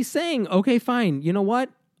he's saying, okay, fine. You know what?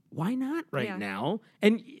 Why not now?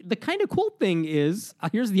 And the kind of cool thing is,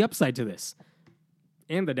 here's the upside to this.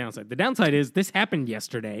 And the downside. The downside is this happened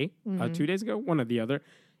yesterday, 2 days ago, one or the other.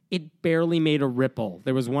 It barely made a ripple.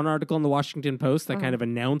 There was one article in the Washington Post that kind of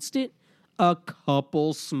announced it. A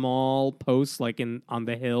couple small posts, like on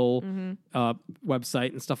the Hill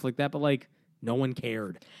website and stuff like that, but like no one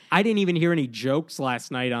cared. I didn't even hear any jokes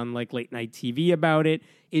last night on like late night TV about it.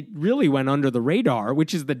 It really went under the radar,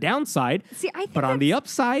 which is the downside. But on the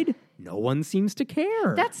upside, no one seems to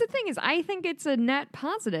care. That's the thing is, I think it's a net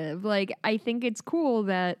positive. Like, I think it's cool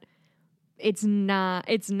that it's not,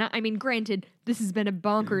 I mean, granted, this has been a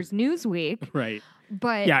bonkers news week. Right.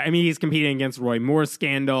 But yeah, I mean, he's competing against Roy Moore's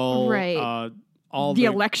scandal. Right. All the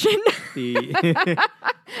election.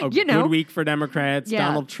 Good week for Democrats. Yeah.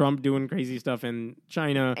 Donald Trump doing crazy stuff in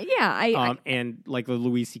China. Yeah. And like the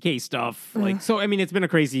Louis C.K. stuff. So, I mean, it's been a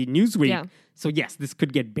crazy news week. Yeah. So, yes, this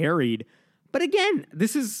could get buried. But again,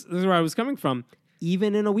 this is where I was coming from.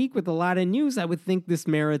 Even in a week with a lot of news, I would think this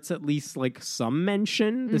merits at least like some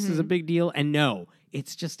mention. This is a big deal. And no,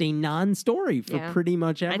 it's just a non-story for pretty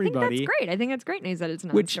much everybody. I think that's great. I think that's great news that it's a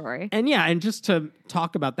non-story. And just to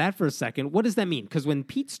talk about that for a second, what does that mean? Because when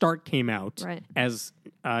Pete Stark came out as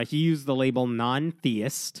he used the label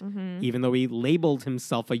non-theist, even though he labeled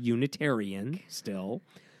himself a Unitarian still.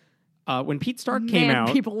 When Pete Stark came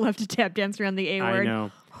out... people love to tap dance around the A word. I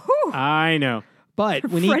know. I know. But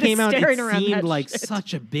when he came out, it seemed like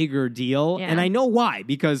such a bigger deal. Yeah. And I know why,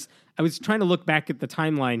 because I was trying to look back at the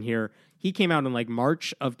timeline here. He came out in like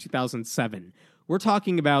March of 2007. We're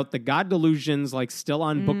talking about the God Delusions like still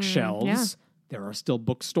on bookshelves. Yeah. There are still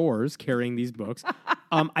bookstores carrying these books.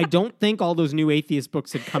 I don't think all those new atheist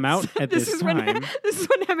books had come out at this time. This is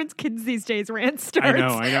when Hammond's Kids These Days rant starts.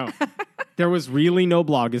 I know. There was really no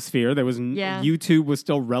blogosphere. There was YouTube was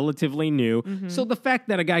still relatively new. So the fact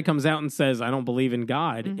that a guy comes out and says, I don't believe in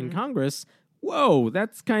God in Congress, whoa,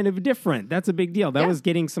 that's kind of different. That's a big deal. That was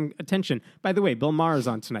getting some attention. By the way, Bill Maher is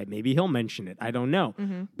on tonight. Maybe he'll mention it. I don't know.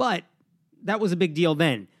 But that was a big deal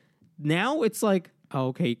then. Now it's like, oh,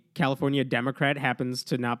 okay, California Democrat happens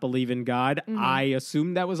to not believe in God. I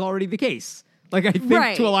assume that was already the case. Like, I think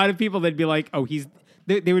to a lot of people, they'd be like, oh,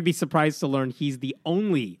 they would be surprised to learn he's the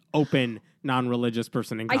only open non-religious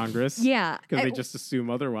person in Congress. Because they just assume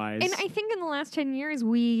otherwise. And I think in the last 10 years,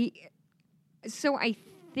 I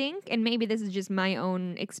think, and maybe this is just my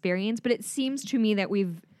own experience, but it seems to me that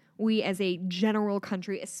we as a general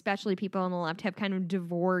country, especially people on the left, have kind of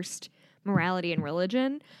divorced morality and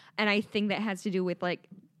religion. And I think that has to do with like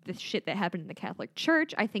the shit that happened in the Catholic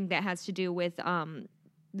Church. I think that has to do with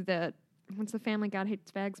what's the family God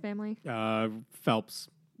hates fags family? Phelps.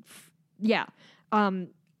 Yeah.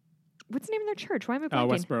 What's the name of their church? Why am I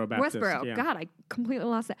blanking? Westboro Baptist. Westboro. Yeah. God, I completely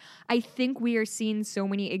lost that. I think we are seeing so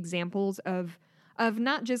many examples of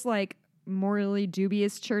not just like morally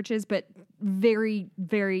dubious churches, but very,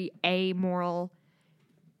 very amoral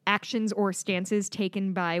actions or stances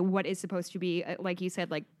taken by what is supposed to be, like you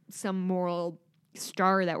said, like some moral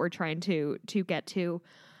star that we're trying to get to.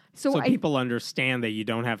 So people understand that you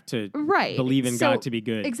don't have to believe in God to be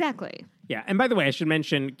good. Exactly. Yeah. And by the way, I should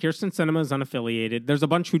mention Kirsten Sinema is unaffiliated. There's a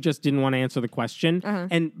bunch who just didn't want to answer the question.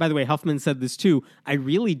 And by the way, Huffman said this too. I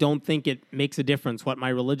really don't think it makes a difference what my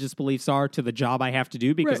religious beliefs are to the job I have to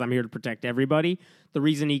do because I'm here to protect everybody. The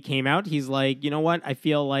reason he came out, he's like, you know what? I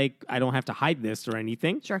feel like I don't have to hide this or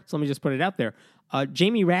anything. Sure. So let me just put it out there.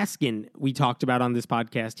 Jamie Raskin, we talked about on this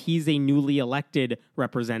podcast. He's a newly elected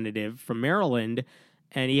representative from Maryland.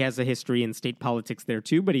 And he has a history in state politics there,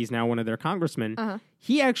 too, but he's now one of their congressmen.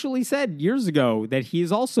 He actually said years ago that he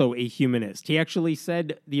is also a humanist. He actually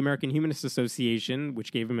said the American Humanist Association,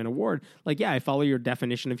 which gave him an award, like, yeah, I follow your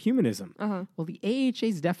definition of humanism. Well, the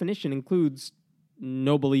AHA's definition includes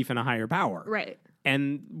no belief in a higher power. Right.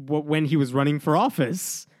 And when he was running for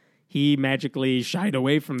office, he magically shied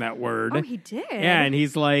away from that word. Oh, he did? Yeah, and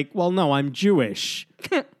he's like, well, no, I'm Jewish.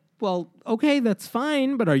 well, okay, that's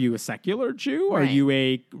fine, but are you a secular Jew? Right. Are you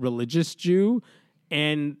a religious Jew?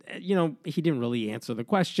 And, he didn't really answer the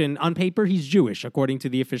question. On paper, he's Jewish, according to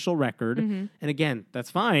the official record. And again, that's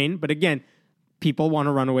fine. But again, people want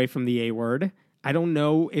to run away from the A word. I don't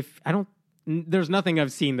know there's nothing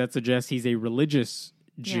I've seen that suggests he's a religious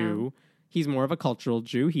Jew. Yeah. He's more of a cultural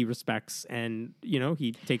Jew. He respects and,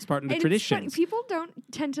 he takes part in the And traditions. people don't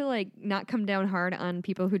tend to not come down hard on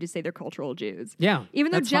people who just say they're cultural Jews. Yeah.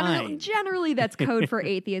 Even though that's fine. generally that's code for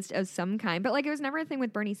atheist of some kind. But it was never a thing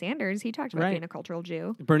with Bernie Sanders. He talked about Right. being a cultural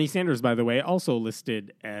Jew. Bernie Sanders, by the way, also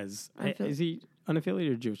listed as, Unfil- is he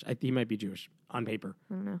unaffiliated or Jewish? He might be Jewish on paper.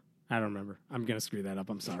 I don't know. I don't remember. I'm going to screw that up.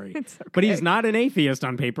 I'm sorry. It's okay. But he's not an atheist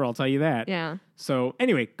on paper, I'll tell you that. Yeah. So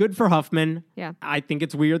anyway, good for Huffman. Yeah. I think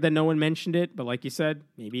it's weird that no one mentioned it, but like you said,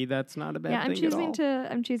 maybe that's not a bad Yeah, thing at all.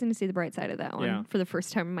 I'm choosing to see the bright side of that one Yeah. for the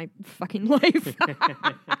first time in my fucking life.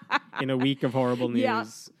 In a week of horrible news. Yeah.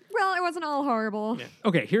 Well, it wasn't all horrible. Yeah.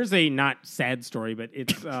 Okay, here's a not sad story, but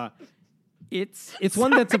it's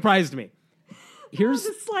one that surprised me. Here's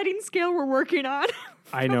the sliding scale we're working on.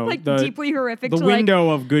 I know Deeply horrific. The to window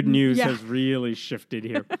of good news yeah. has really shifted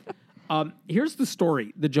here. Here's the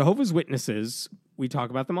story. The Jehovah's Witnesses, we talk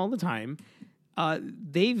about them all the time.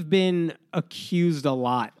 They've been accused a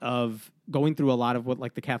lot of going through a lot of what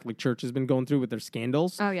the Catholic Church has been going through with their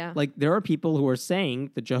scandals. Oh, yeah. There are people who are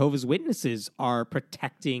saying the Jehovah's Witnesses are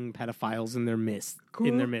protecting pedophiles in their midst.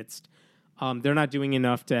 They're not doing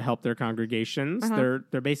enough to help their congregations. They're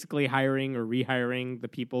basically hiring or rehiring the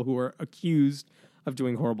people who are accused of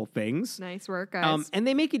doing horrible things. Nice work, guys. And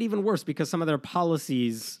they make it even worse because some of their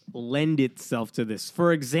policies lend itself to this.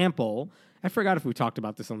 For example, I forgot if we talked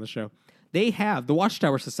about this on the show. They have the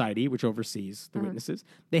Watchtower Society, which oversees the witnesses.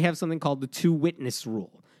 They have something called the two-witness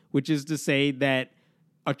rule, which is to say that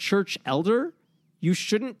a church elder, you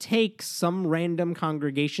shouldn't take some random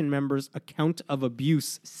congregation member's account of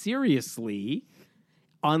abuse seriously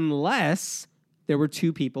unless there were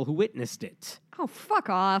two people who witnessed it. Oh, fuck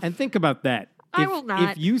off. And think about that. I will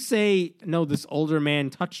not. If you say, no, this older man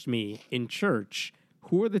touched me in church,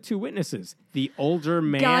 who are the two witnesses? The older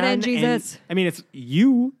man. God and Jesus. It's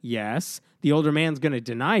you, yes. The older man's going to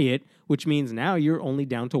deny it, which means now you're only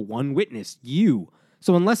down to one witness, you.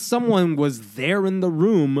 So unless someone was there in the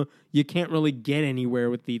room, you can't really get anywhere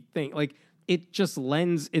with the thing. It just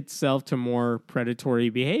lends itself to more predatory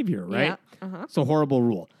behavior, right? Yeah. So horrible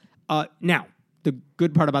rule. Now, the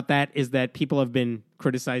good part about that is that people have been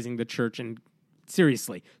criticizing the church and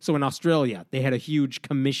seriously. So in Australia, they had a huge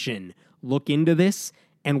commission look into this.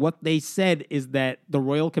 And what they said is that the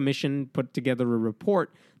Royal Commission put together a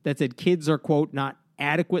report that said kids are, quote, not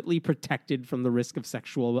adequately protected from the risk of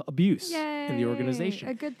sexual abuse in the organization.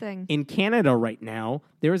 A good thing. In Canada right now,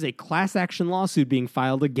 there is a class action lawsuit being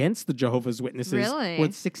filed against the Jehovah's Witnesses Really?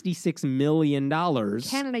 worth $66 million.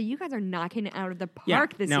 Canada, you guys are knocking it out of the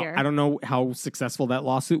park this now, year. I don't know how successful that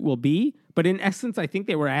lawsuit will be, but in essence, I think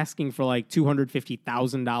they were asking for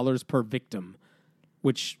 $250,000 per victim,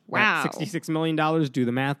 which Wow. at $66 million, do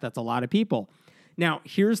the math, that's a lot of people. Now,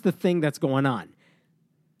 here's the thing that's going on.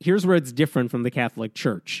 Here's where it's different from the Catholic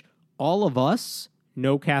Church. All of us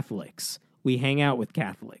know Catholics. We hang out with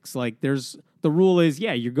Catholics. The rule is,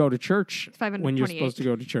 you go to church when you're supposed to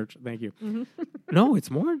go to church. Thank you. No, it's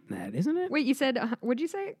more than that, isn't it? Wait, you said, what'd you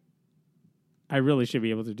say? I really should be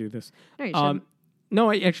able to do this. No, you shouldn't.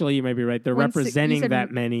 No, actually, you might be right. They're representing that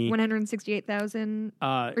many. 168,000.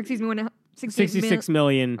 Or excuse me, 66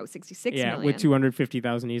 million. Oh, 66 yeah, million. with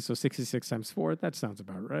 250,000 each, so 66 times 4. That sounds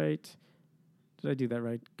about right. Did I do that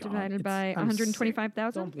right? God, Divided by I'm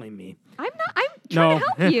 125,000? Don't blame me. I'm trying to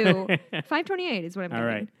help you. 528 is what I'm All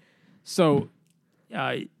thinking. right. So,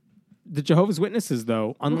 the Jehovah's Witnesses,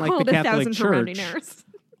 though, unlike the Catholic 1,000 for rounding Church,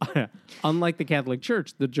 errors. unlike the Catholic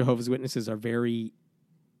Church, the Jehovah's Witnesses are very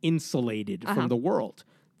insulated from the world.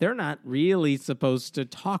 They're not really supposed to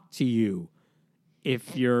talk to you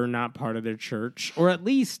if you're not part of their church, or at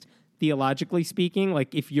least theologically speaking,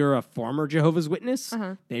 if you're a former Jehovah's Witness,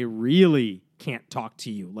 they really can't talk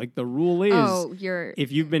to you. The rule is,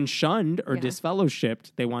 if you've been shunned or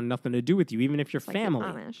disfellowshipped, they want nothing to do with you, even if you're family.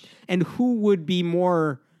 And who would be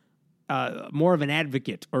more of an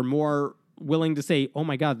advocate or more willing to say, oh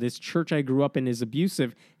my God, this church I grew up in is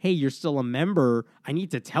abusive. Hey, you're still a member. I need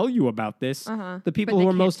to tell you about this. The people who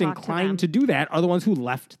are most inclined to do that are the ones who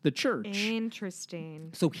left the church. Interesting.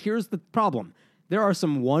 So here's the problem. There are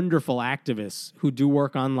some wonderful activists who do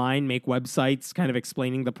work online, make websites kind of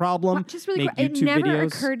explaining the problem, Well, just really make quick, YouTube it never videos.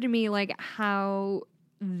 occurred to me how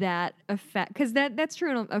that affect, because that's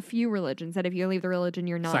true in a few religions, that if you leave the religion,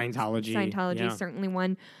 you're not. Scientology, Scientology yeah. is certainly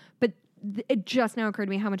one. But it just now occurred to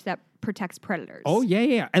me how much that protects predators. Oh,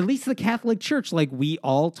 yeah. At least the Catholic Church, like we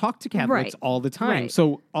all talk to Catholics all the time. Right.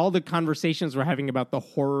 So all the conversations we're having about the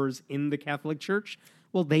horrors in the Catholic Church,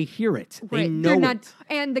 well, they hear it. They know it.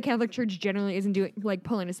 And the Catholic Church generally isn't doing like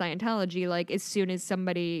pulling a Scientology. Like as soon as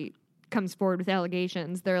somebody comes forward with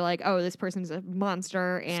allegations, they're like, oh, this person's a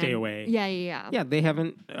monster and stay away. Yeah. Yeah, they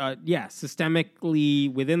haven't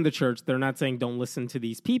systemically within the church, they're not saying don't listen to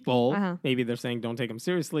these people. Maybe they're saying don't take them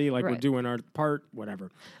seriously, like we're doing our part,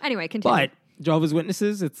 whatever. Anyway, continue. But Jehovah's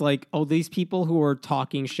Witnesses, it's like, oh, these people who are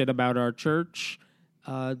talking shit about our church,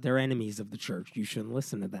 they're enemies of the church. You shouldn't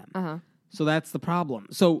listen to them. So that's the problem.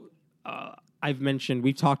 So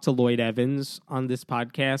we've talked to Lloyd Evans on this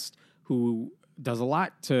podcast, who does a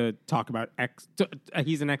lot to talk about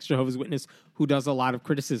he's an ex-Jehovah's Witness who does a lot of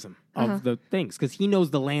criticism of the things because he knows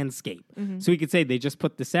the landscape. So he could say, they just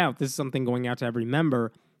put this out. This is something going out to every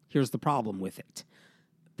member. Here's the problem with it.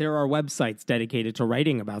 There are websites dedicated to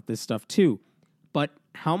writing about this stuff too. But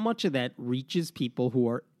how much of that reaches people who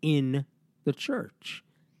are in the church?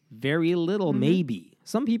 Very little, maybe.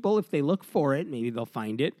 Some people, if they look for it, maybe they'll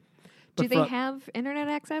find it. But do they have internet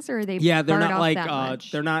access, or are they? Yeah, they're barred not off like that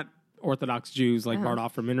much? they're not Orthodox Jews like barred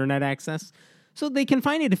off from internet access. So they can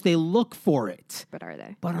find it if they look for it. But are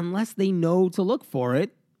they? But unless they know to look for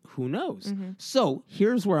it, who knows? So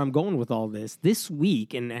here's where I'm going with all this. This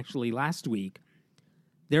week, and actually last week,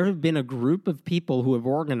 there have been a group of people who have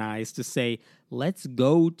organized to say, let's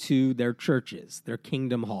go to their churches, their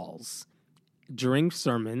kingdom halls, during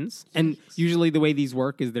sermons. And usually the way these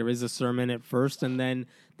work is there is a sermon at first, and then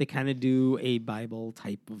they kind of do a Bible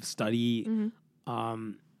type of study,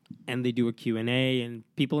 and they do a Q&A, and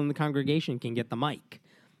people in the congregation can get the mic.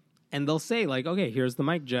 And they'll say, like, okay, here's the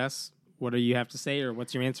mic, Jess. What do you have to say, or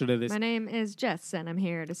what's your answer to this? My name is Jess, and I'm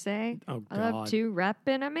here to say Oh, I love God. to rap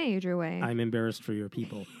in a major way. I'm embarrassed for your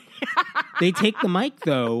people. They take the mic,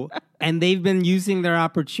 though, and they've been using their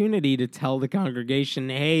opportunity to tell the congregation,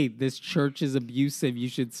 hey, this church is abusive. You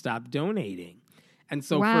should stop donating. And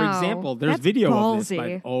so, for Wow. example, there's That's video ballsy. of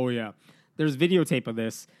this. Oh, yeah. There's videotape of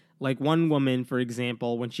this. Like one woman, for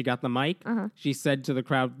example, when she got the mic, she said to the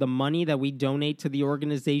crowd, the money that we donate to the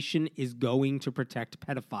organization is going to protect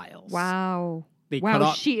pedophiles. Wow. They cut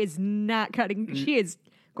off, She is not cutting. She is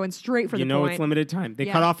going straight for the you know point. it's limited time. They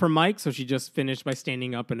Yeah. cut off her mic, so she just finished by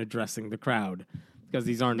standing up and addressing the crowd because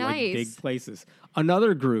these aren't like Nice. big places.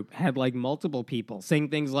 Another group had like multiple people saying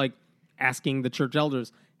things like asking the church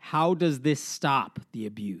elders, how does this stop the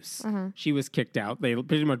abuse? She was kicked out. They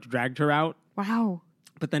pretty much dragged her out. Wow.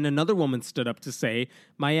 But then another woman stood up to say,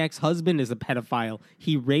 my ex-husband is a pedophile.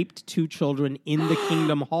 He raped 2 children in the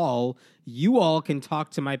Kingdom Hall. You all can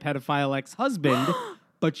talk to my pedophile ex-husband,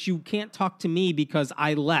 but you can't talk to me because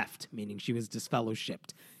I left, meaning she was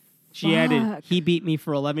disfellowshipped. She added, he beat me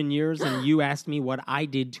for 11 years, and you asked me what I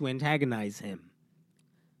did to antagonize him.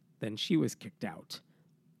 Then she was kicked out.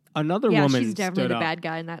 Another woman she's definitely stood the up. bad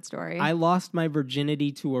guy in that story. I lost my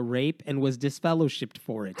virginity to a rape and was disfellowshipped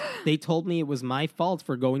for it. They told me it was my fault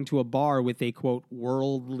for going to a bar with a, quote,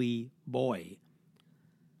 worldly boy.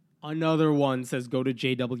 Another one says go to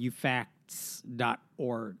jwfacts.com.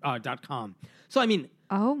 So, I mean...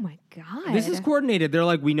 Oh, my God. This is coordinated. They're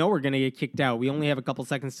like, we know we're going to get kicked out. We only have a couple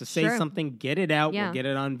seconds to say something. Get it out. Yeah. We'll get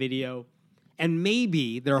it on video. And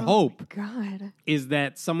maybe their hope God. is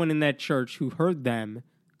that someone in that church who heard them...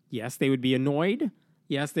 Yes, they would be annoyed.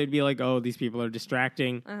 Yes, they'd be like, oh, these people are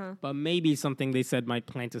distracting. But maybe something they said might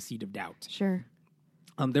plant a seed of doubt. Sure.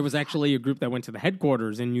 There was actually a group that went to the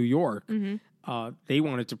headquarters in New York. They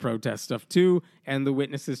wanted to protest stuff too, and the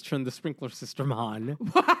witnesses turned the sprinkler system on.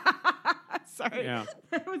 Sorry. Yeah.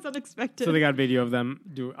 That was unexpected. So they got video of them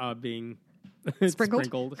being Sprinkled?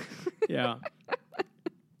 sprinkled. Yeah.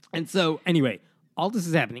 And so, anyway, all this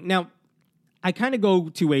is happening. Now, I kind of go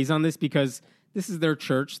 2 ways on this because... This is their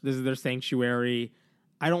church. This is their sanctuary.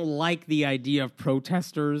 I don't like the idea of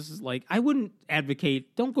protesters. Like, I wouldn't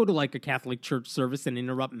advocate, don't go to like a Catholic church service and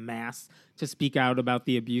interrupt mass to speak out about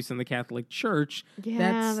the abuse in the Catholic Church. Yeah,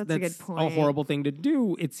 that's a good point. A horrible thing to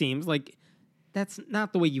do, it seems. Like, that's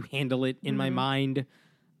not the way you handle it in my mind.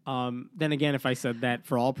 Then again, if I said that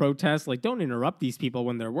for all protests, like, don't interrupt these people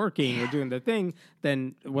when they're working or doing their thing,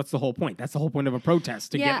 then what's the whole point? That's the whole point of a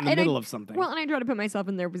protest, to get in the middle of something. Well, and I try to put myself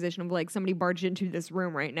in their position of like somebody barged into this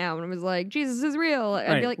room right now and was like, Jesus is real.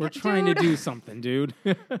 I'd be like, we're trying to do something, dude.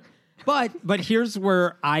 But here's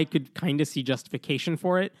where I could kind of see justification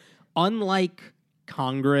for it. Unlike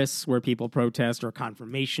Congress, where people protest, or a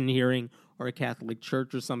confirmation hearing, or a Catholic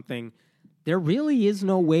church or something, there really is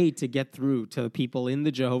no way to get through to the people in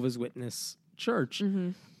the Jehovah's Witness church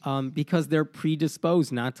because they're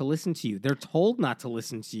predisposed not to listen to you. They're told not to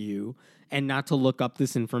listen to you and not to look up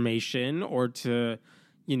this information or to,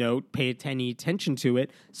 pay any attention to it.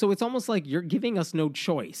 So it's almost like you're giving us no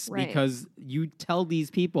choice because you tell these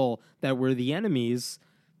people that we're the enemies.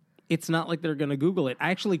 It's not like they're going to Google it.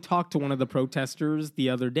 I actually talked to one of the protesters the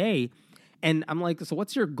other day, and I'm like, so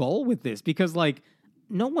what's your goal with this? Because,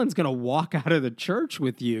 no one's going to walk out of the church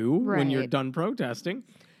with you when you're done protesting.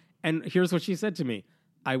 And here's what she said to me.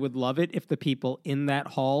 I would love it if the people in that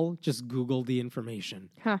hall just Googled the information.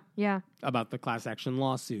 About the class action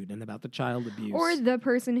lawsuit and about the child abuse. Or the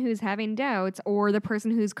person who's having doubts or the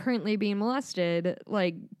person who's currently being molested.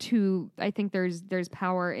 I think there's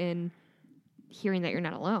power in hearing that you're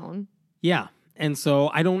not alone. Yeah. And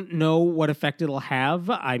so I don't know what effect it'll have.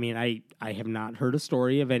 I mean, I have not heard a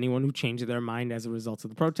story of anyone who changed their mind as a result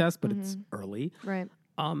of the protest, but it's early. Right.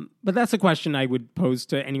 But that's a question I would pose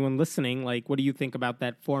to anyone listening. What do you think about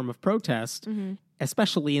that form of protest,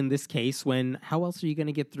 especially in this case when how else are you going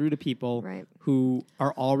to get through to people who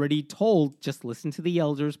are already told, just listen to the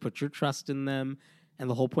elders, put your trust in them. And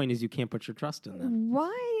the whole point is you can't put your trust in them.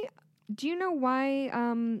 Why? Do you know why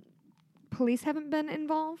police haven't been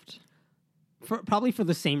involved? Probably for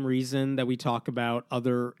the same reason that we talk about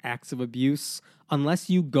other acts of abuse. Unless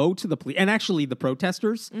you go to the police. And actually, the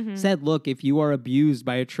protesters said, look, if you are abused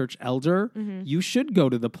by a church elder, you should go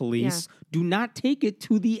to the police. Yeah. Do not take it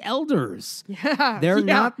to the elders. Yeah. They're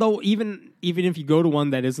not, though, even if you go to one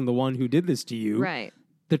that isn't the one who did this to you. Right.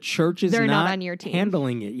 The church is not on your team.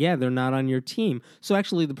 Handling it. Yeah, they're not on your team. So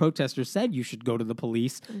actually, the protesters said you should go to the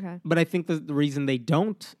police. Okay. But I think the reason they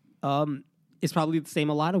don't is probably the same.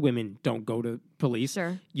 A lot of women don't go to police.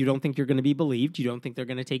 Sure. You don't think you're going to be believed. You don't think they're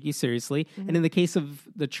going to take you seriously. And in the case of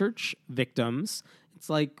the church victims, it's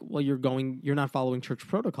like, well, you're not following church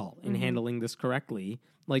protocol in handling this correctly.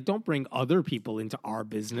 Don't bring other people into our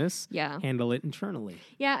business. Yeah. Handle it internally.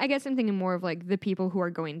 Yeah, I guess I'm thinking more of the people who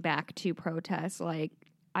are going back to protest. And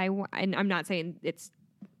I'm not saying it's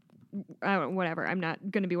whatever. I'm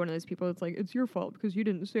not going to be one of those people that's it's your fault because you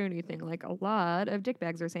didn't say anything, like a lot of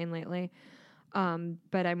dickbags are saying lately.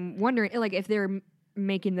 But I'm wondering, if they're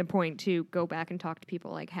making the point to go back and talk to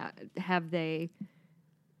people, have they,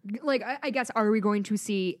 I guess, are we going to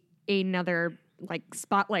see another,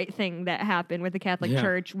 spotlight thing that happened with the Catholic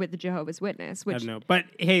Church with the Jehovah's Witness? Which, I don't know. But,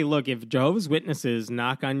 hey, look, if Jehovah's Witnesses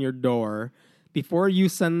knock on your door, before you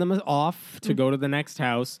send them off to go to the next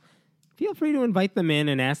house, feel free to invite them in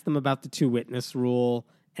and ask them about the 2-witness rule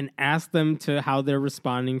and ask them to how they're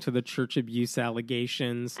responding to the church abuse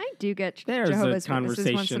allegations. I do get there's Jehovah's a conversation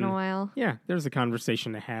Witnesses once in a while. Yeah, there's a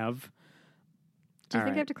conversation to have. Do you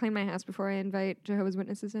think I have to clean my house before I invite Jehovah's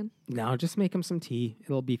Witnesses in? No, just make them some tea.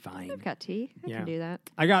 It'll be fine. I've got tea. I can do that.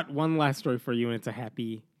 I got one last story for you, and it's a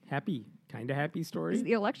happy story. Is it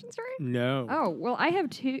the election story? No. Oh, well, I have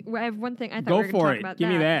two. I have one thing I thought Go we were going to for talk it. about. Give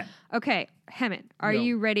me that. Okay, Hemant, are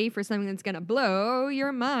you ready for something that's going to blow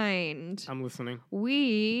your mind? I'm listening.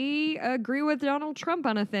 We agree with Donald Trump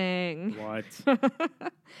on a thing. What?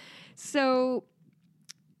 So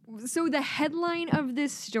the headline of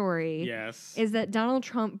this story is that Donald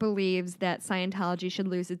Trump believes that Scientology should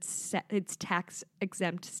lose its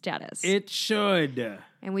tax-exempt status. It should.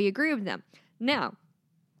 And we agree with them. Now,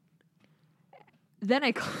 then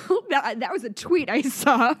I called that was a tweet I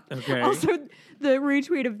saw. Okay. Also, the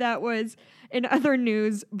retweet of that was, in other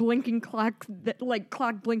news, blinking clock,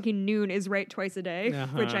 clock blinking noon is right twice a day,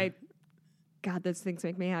 which God, those things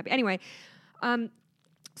make me happy. Anyway,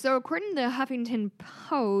 so according to the Huffington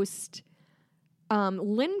Post,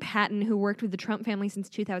 Lynn Patton, who worked with the Trump family since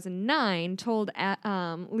 2009, told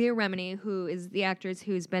Leah Remini, who is the actress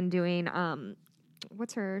who's been doing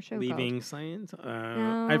what's her show Leaving called? Science?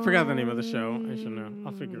 I forgot the name of the show. I should know.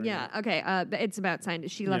 I'll figure it out. Yeah, okay. But it's about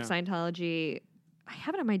Scientology. She left Scientology. I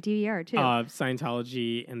have it on my DVR, too.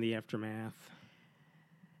 Scientology and the Aftermath.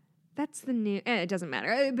 That's the new... it doesn't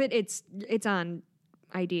matter. But it's on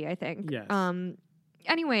ID, I think. Yes.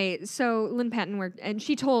 Anyway, so Lynn Patton worked... And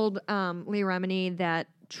she told Leah Remini that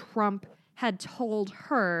Trump had told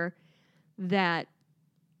her that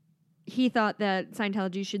he thought that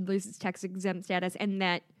Scientology should lose its tax-exempt status and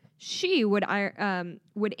that she would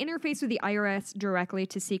interface with the IRS directly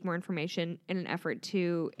to seek more information in an effort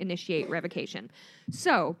to initiate revocation.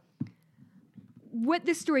 So what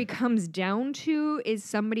this story comes down to is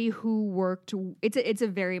somebody who worked... It's a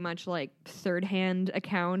very much third-hand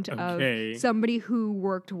account of somebody who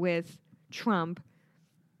worked with Trump.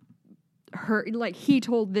 He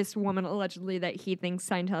told this woman allegedly that he thinks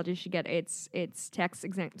Scientology should get its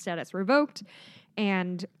tax-exempt status revoked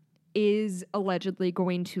and is allegedly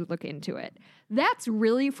going to look into it. that's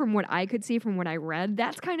really, from what I could see, from what I read,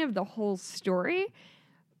 that's kind of the whole story.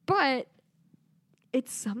 But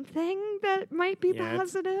it's something that might be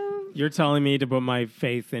positive. You're telling me to put my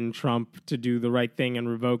faith in Trump to do the right thing and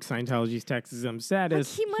revoke Scientology's tax exempt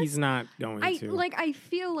status. He's not going to. I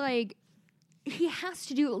feel like he has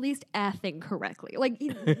to do at least a thing correctly. Like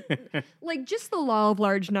just the law of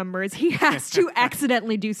large numbers, he has to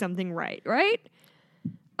accidentally do something right?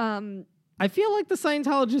 I feel like the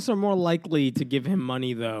Scientologists are more likely to give him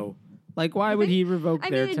money, though. Like, why would he revoke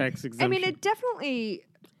their tax exemption? I mean, it definitely...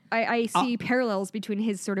 I see parallels between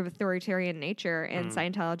his sort of authoritarian nature and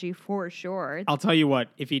Scientology for sure. I'll tell you what,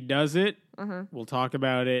 if he does it, we'll talk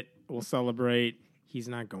about it, we'll celebrate. He's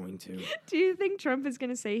not going to. Do you think Trump is going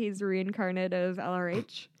to say he's reincarnate of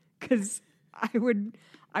LRH? Because I would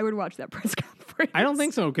watch that press conference. I don't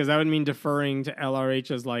think so, because that would mean deferring to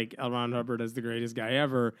LRH as like L. Ron Hubbard as the greatest guy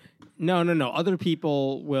ever. No. Other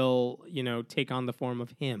people will, take on the form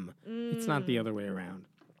of him. It's not the other way around.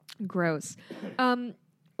 Gross.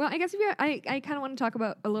 Well, I guess I kind of want to talk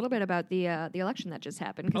a little bit about the election that just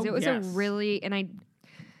happened, because it was a really, and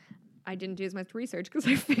I didn't do as much research because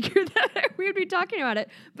I figured that we would be talking about it.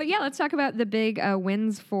 But yeah, let's talk about the big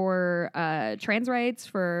wins for trans rights,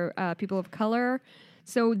 for people of color.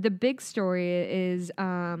 So the big story is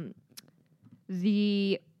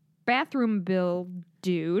the bathroom bill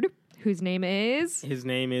dude, whose name is... His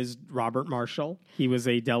name is Robert Marshall. He was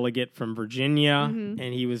a delegate from Virginia, and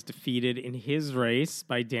he was defeated in his race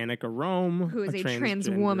by Danica Rome, who is a trans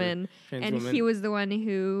woman. And he was the one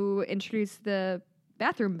who introduced the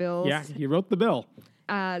bathroom bills. Yeah, he wrote the bill.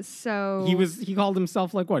 So... He called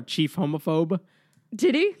himself, chief homophobe.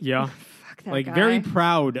 Did he? Yeah. Fuck that guy. Very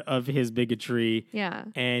proud of his bigotry. Yeah.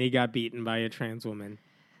 And he got beaten by a trans woman.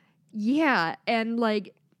 Yeah, and,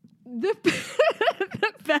 the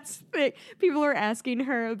best thing, people are asking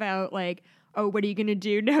her about, oh, what are you going to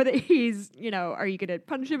do now that he's, are you going to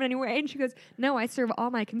punish him anyway? And she goes, no, I serve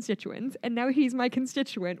all my constituents, and now he's my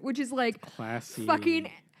constituent, which is, classy. Fucking,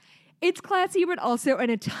 it's classy, but also an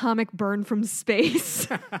atomic burn from space,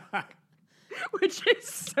 which is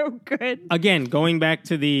so good. Again, going back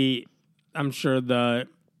to I'm sure the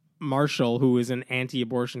Marshall, who is an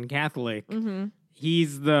anti-abortion Catholic,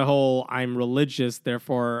 he's the whole, I'm religious,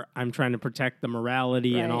 therefore I'm trying to protect the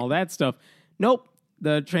morality and all that stuff. Nope.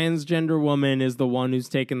 The transgender woman is the one who's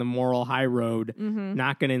taken the moral high road,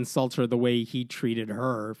 not going to insult her the way he treated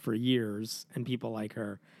her for years and people like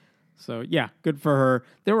her. So, yeah, good for her.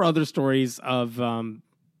 There were other stories of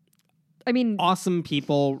awesome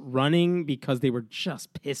people running because they were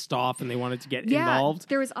just pissed off and they wanted to get involved.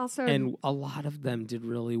 There was also... And a lot of them did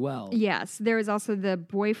really well. Yes. There was also the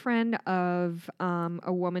boyfriend of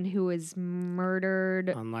a woman who was murdered...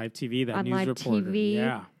 On live TV, that news reporter. TV.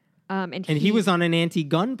 Yeah. And he was on an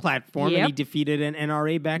anti-gun platform and he defeated an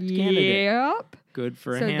NRA-backed candidate. Yep. Good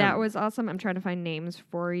for him. So that was awesome. I'm trying to find names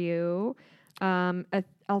for you.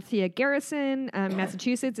 Althea Garrison,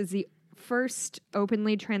 Massachusetts, is the first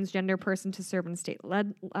openly transgender person to serve in state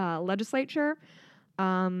legislature.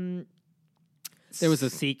 There was a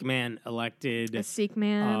Sikh man elected. A Sikh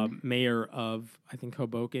man. Mayor of, I think,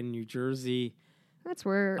 Hoboken, New Jersey. That's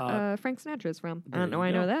where Frank Sinatra is from. I don't know why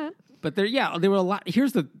I know that. But there were a lot.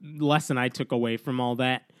 Here's the lesson I took away from all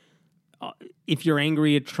that. If you're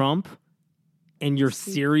angry at Trump and you're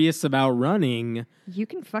serious about running... You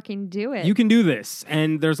can fucking do it. You can do this.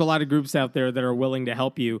 And there's a lot of groups out there that are willing to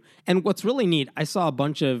help you. And what's really neat, I saw a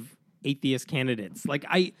bunch of atheist candidates.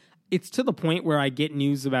 It's to the point where I get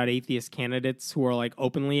news about atheist candidates who are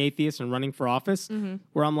openly atheist and running for office,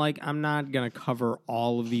 where I'm I'm not going to cover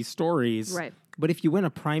all of these stories. Right. But if you win a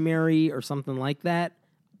primary or something like that,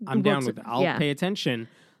 I'm down with it. I'll pay attention.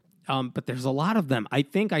 But there's a lot of them. I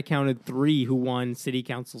think I counted 3 who won city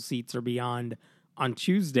council seats or beyond on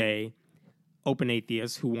Tuesday, open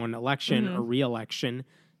atheists who won election or re-election.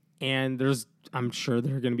 And I'm sure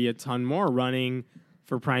there are going to be a ton more running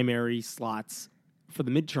for primary slots for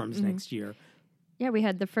the midterms next year. Yeah, we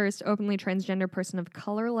had the first openly transgender person of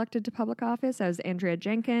color elected to public office. That was Andrea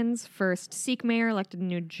Jenkins. First Sikh mayor elected in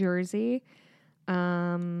New Jersey.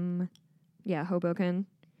 Hoboken.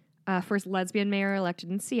 First lesbian mayor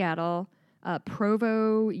elected in Seattle.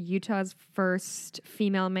 Provo, Utah's first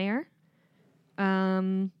female mayor.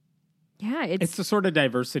 It's the sort of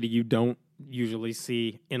diversity you don't usually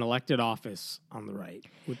see in elected office on the right,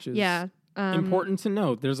 which is important to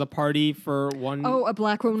note. There's a party for one. Oh, a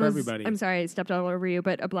black woman for was. Everybody. I'm sorry, I stepped all over you,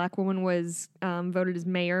 but a black woman was voted as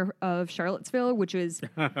mayor of Charlottesville, which was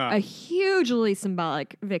a hugely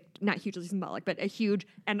symbolic not hugely symbolic, but a huge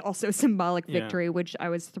and also symbolic victory, which I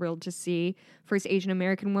was thrilled to see. First Asian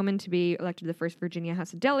American woman to be elected to the first Virginia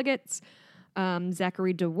House of Delegates.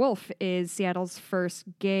 Zachary DeWolf is Seattle's first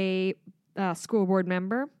gay school board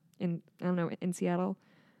member in Seattle.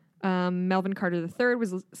 Melvin Carter III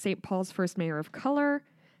was St. Paul's first mayor of color.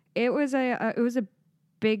 It was a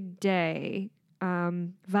big day.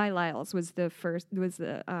 Vi Lyles was the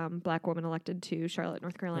black woman elected to Charlotte,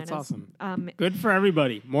 North Carolina. That's awesome. Good for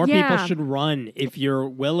everybody. More people should run if you're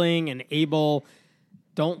willing and able.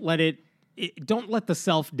 Don't let the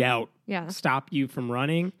self-doubt stop you from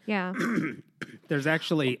running. Yeah. There's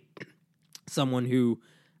actually someone who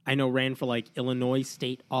I know ran for like Illinois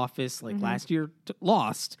state office last year,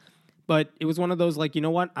 lost. But it was one of those like, you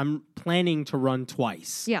know what? I'm planning to run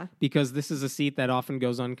twice. Yeah. Because this is a seat that often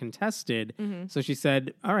goes uncontested. So she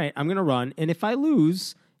said, all right, I'm going to run. And if I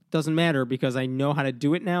lose, doesn't matter because I know how to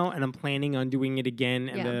do it now and I'm planning on doing it again.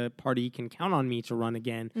 And the party can count on me to run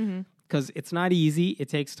again. Because it's not easy. It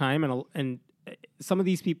takes time. And some of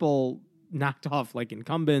these people knocked off like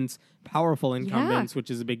incumbents, powerful incumbents,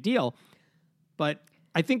 which is a big deal. But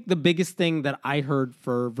I think the biggest thing that I heard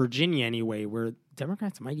for Virginia anyway, where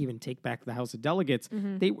Democrats might even take back the House of Delegates,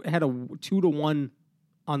 they had a 2-1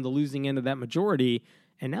 on the losing end of that majority,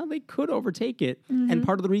 and now they could overtake it. And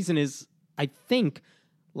part of the reason is, I think,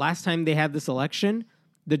 last time they had this election,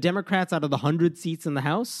 the Democrats out of the 100 seats in the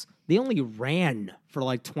House, they only ran for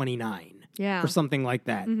like 29. Or something like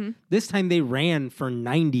that. This time they ran for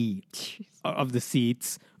 90 of the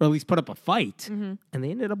seats, or at least put up a fight. And they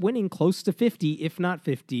ended up winning close to 50, if not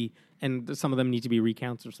 50. And some of them need to be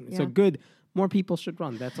recounts or something. So good. More people should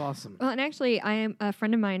run. That's awesome. Well, and actually, a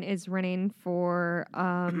friend of mine is running for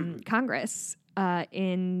Congress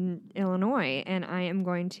in Illinois, and I am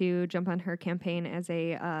going to jump on her campaign as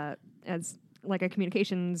a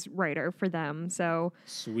communications writer for them. So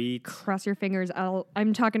sweet. Cross your fingers.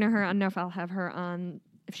 I'm talking to her. I don't know if I'll have her on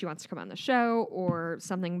if she wants to come on the show or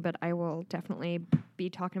something, but I will definitely be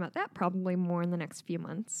talking about that probably more in the next few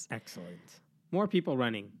months. Excellent. More people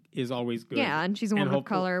running is always good. Yeah, and she's a woman of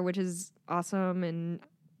color, which is awesome. And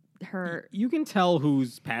her, you can tell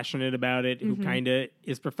who's passionate about it, who kind of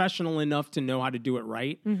is professional enough to know how to do it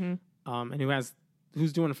right, and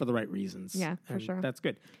who's doing it for the right reasons. Yeah, for sure. That's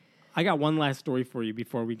good. I got one last story for you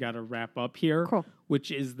before we got to wrap up here. Cool. Which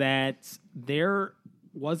is that there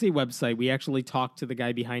was a website. We actually talked to the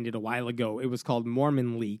guy behind it a while ago. It was called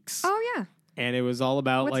Mormon Leaks. Oh, yeah. And it was all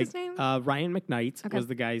about What's his name? Ryan McKnight was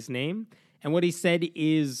the guy's name. And what he said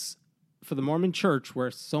is, for the Mormon church, where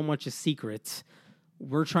so much is secret,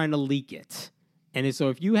 we're trying to leak it. And so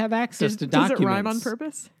if you have access to documents... Does it rhyme on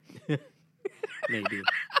purpose? Maybe.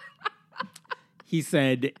 He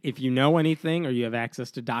said, if you know anything or you have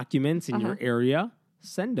access to documents in your area,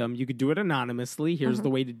 send them. You could do it anonymously. Here's the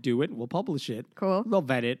way to do it. We'll publish it. Cool. They'll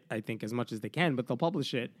vet it, I think, as much as they can, but they'll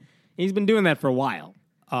publish it. And he's been doing that for a while,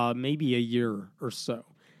 maybe a year or so.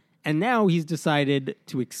 And now he's decided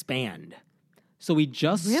to expand. So he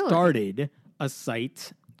just started a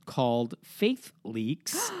site called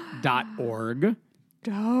faithleaks.org.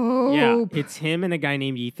 Dope. Yeah, it's him and a guy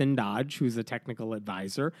named Ethan Dodge, who's a technical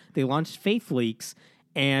advisor. They launched Faith Leaks,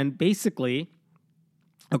 and basically,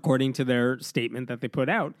 according to their statement that they put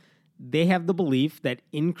out, they have the belief that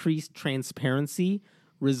increased transparency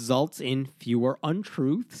results in fewer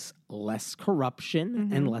untruths, less corruption,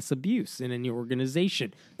 and less abuse in any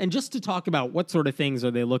organization. And just to talk about what sort of things are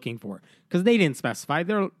they looking for, because they didn't specify,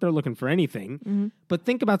 they're looking for anything. But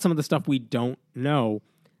think about some of the stuff we don't know.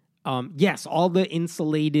 Yes, all the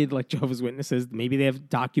insulated, like Jehovah's Witnesses, maybe they have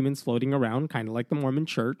documents floating around, kind of like the Mormon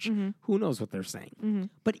Church. Who knows what they're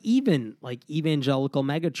saying? But even like evangelical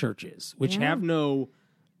megachurches, which have no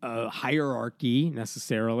hierarchy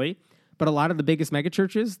necessarily, but a lot of the biggest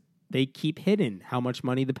megachurches, they keep hidden how much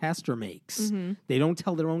money the pastor makes. They don't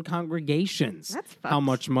tell their own congregations how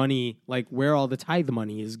much money, like where all the tithe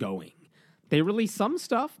money is going. They release some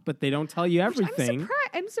stuff, but they don't tell you everything.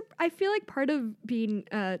 I feel like part of being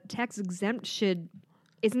tax exempt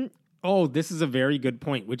isn't. Oh, this is a very good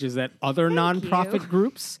point, which is that other nonprofit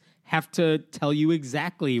groups have to tell you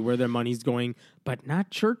exactly where their money's going, but not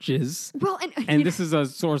churches. Well, and this is a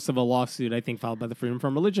source of a lawsuit, I think, filed by the Freedom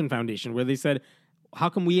from Religion Foundation, where they said, how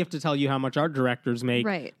come we have to tell you how much our directors make,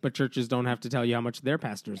 but churches don't have to tell you how much their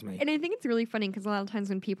pastors make? And I think it's really funny because a lot of times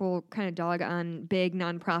when people kind of dog on big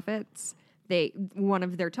nonprofits, one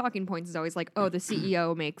of their talking points is always like, oh, the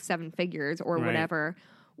CEO makes 7 figures or whatever,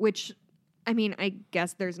 which, I mean, I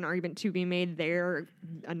guess there's an argument to be made there.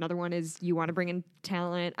 Another one is you want to bring in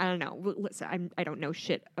talent. I don't know. Listen, I don't know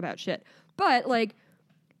shit about shit. But, like,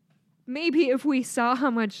 maybe if we saw how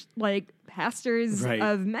much, like, pastors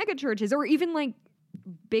of megachurches or even, like,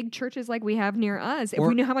 big churches like we have near us, if Or-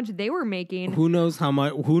 we knew how much they were making. Who knows how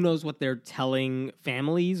much? Who knows what they're telling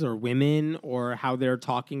families or women, or how they're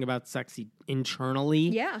talking about sex internally?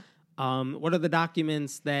 Yeah. What are the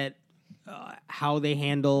documents that how they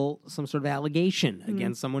handle some sort of allegation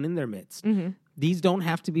against someone in their midst? These don't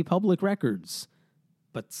have to be public records,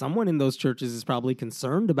 but someone in those churches is probably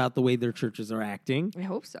concerned about the way their churches are acting. I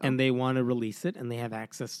hope so. And they want to release it, and they have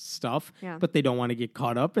access to stuff, Yeah. but they don't want to get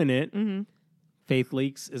caught up in it. Faith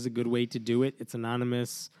Leaks is a good way to do it. It's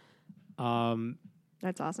anonymous.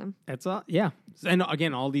 That's awesome. Yeah. And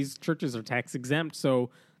again, all these churches are tax exempt, so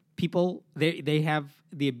people they have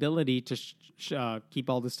the ability to keep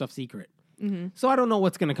all this stuff secret. So I don't know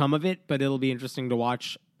what's going to come of it, but it'll be interesting to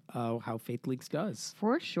watch how Faith Leaks does.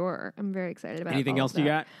 For sure. I'm very excited about Anything all else of you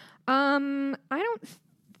that. got? I don't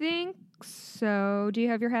think so. Do you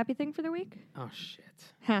have your happy thing for the week? Oh shit.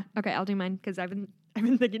 Huh. Okay, I'll do mine because I've been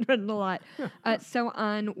thinking about it a lot.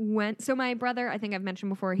 So my brother, I think I've mentioned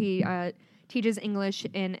before, he teaches English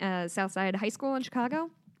in Southside High School in Chicago.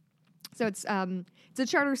 So it's a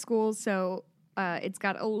charter school, so it's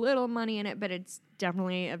got a little money in it, but it's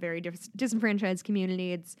definitely a very disenfranchised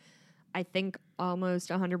community. It's, I think, almost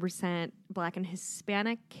 100% Black and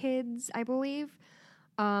Hispanic kids, I believe.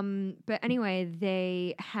 But anyway,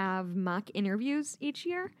 they have mock interviews each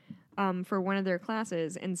year for one of their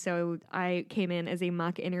classes, and so I came in as a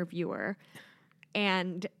mock interviewer,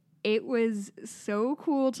 and it was so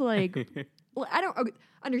cool to like. Well, I don't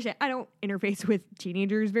understand. I don't interface with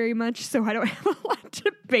teenagers very much, so I don't have a lot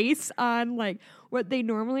to base on like what they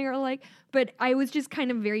normally are like. But I was just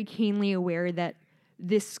kind of very keenly aware that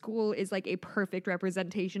this school is like a perfect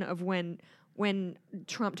representation of when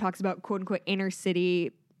Trump talks about quote unquote inner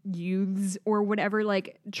city youths or whatever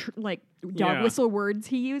like dog whistle words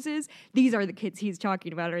he uses. These are the kids he's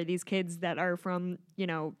talking about. Are these kids that are from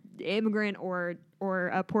immigrant or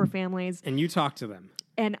poor families? And you talk to them.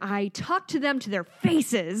 And I talked to them to their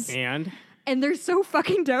faces. And they're so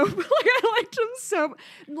fucking dope. Like, I liked them so...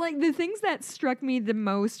 Like, the things that struck me the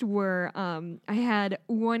most were... I had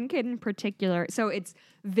one kid in particular... So, it's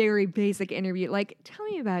very basic interview. Like, tell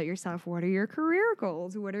me about yourself. What are your career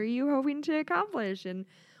goals? What are you hoping to accomplish? And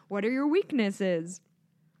what are your weaknesses?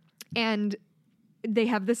 And they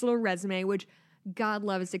have this little resume, which... God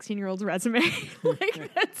love a 16-year-old's resume. Like,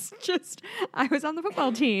 that's just... I was on the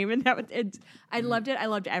football team, and that was it. I loved it. I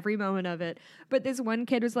loved every moment of it. But this one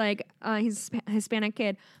kid was like, he's a Hispanic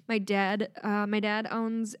kid. My dad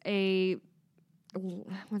owns a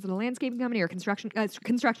landscaping company or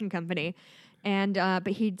construction company, and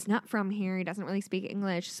but he's not from here. He doesn't really speak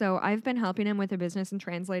English. So I've been helping him with a business and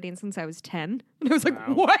translating since I was 10. And I was like,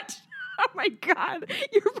 what? Oh my God,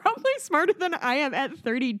 you're probably smarter than I am at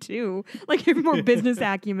 32. Like, you have more business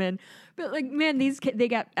acumen. But like, man, these kids, they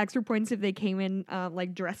got extra points if they came in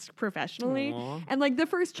like dressed professionally. Aww. And like the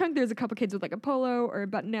first chunk, there's a couple kids with like a polo or a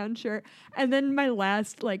button-down shirt. And then my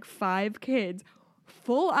last like 5 kids,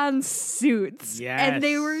 full on suits. Yes. And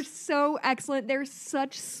they were so excellent. They're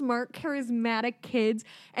such smart, charismatic kids.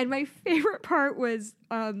 And my favorite part was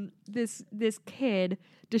this kid,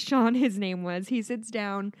 Deshaun, his name was, he sits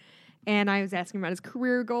down. And I was asking about his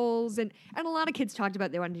career goals, and a lot of kids talked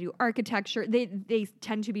about they wanted to do architecture. They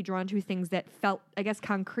tend to be drawn to things that felt, I guess,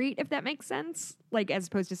 concrete, if that makes sense, like as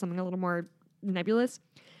opposed to something a little more nebulous.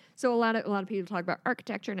 So a lot of people talk about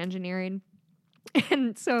architecture and engineering.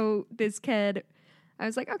 And so this kid, I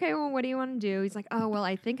was like, okay, well, what do you want to do? He's like, oh, well,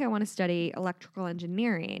 I think I want to study electrical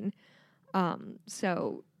engineering.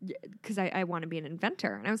 So because I want to be an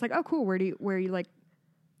inventor. And I was like, oh, cool. Where are you like?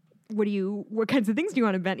 What kinds of things do you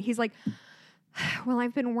want to invent? He's like, well,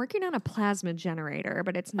 I've been working on a plasma generator,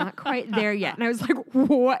 but it's not quite there yet. And I was like,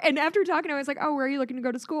 what? And after talking to him, I was like, oh, where are you looking to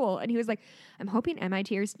go to school? And he was like, I'm hoping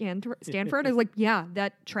MIT or Stanford. I was like, yeah,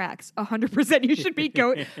 that tracks 100%. You should be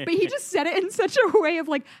going. But he just said it in such a way of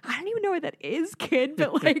like, I don't even know what that is, kid.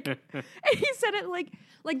 But like, and he said it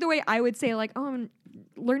like the way I would say like, oh, I'm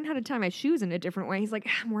learning how to tie my shoes in a different way. He's like,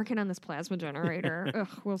 I'm working on this plasma generator.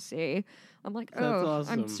 Ugh, we'll see. I'm like, oh,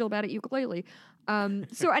 awesome. I'm still bad at ukulele.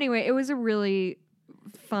 So anyway, it was a really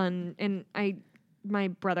fun, and my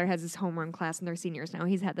brother has his homeroom class, and they're seniors now.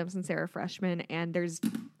 He's had them since they were freshmen, and there's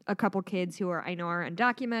a couple kids who I know are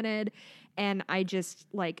undocumented, and I just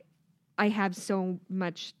like, I have so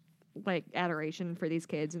much like adoration for these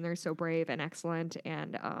kids, and they're so brave and excellent,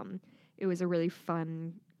 and it was a really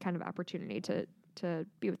fun kind of opportunity to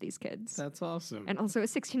be with these kids. That's awesome. And also a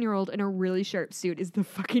 16-year-old in a really sharp suit is the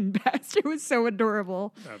fucking best. It was so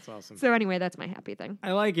adorable. That's awesome. So anyway, that's my happy thing.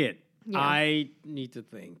 I like it. Yeah. I need to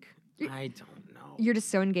think. I don't know. You're just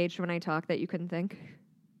so engaged when I talk that you couldn't think.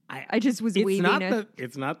 I just was It's weaving not it. that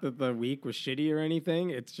it's not that the week was shitty or anything.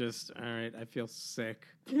 It's just all right. I feel sick.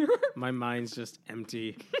 My mind's just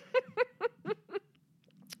empty.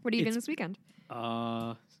 What are you doing this weekend?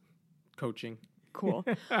 Coaching. Cool.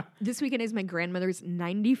 This weekend is my grandmother's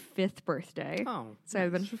 95th birthday. Oh, so I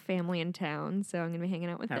have a bunch of family in town, so I'm going to be hanging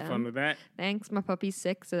out with them. Have fun with that. Thanks. My puppy's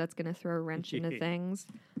sick, so that's going to throw a wrench into things.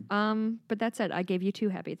 But that's it. I gave you 2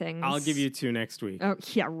 happy things. I'll give you 2 next week. Oh,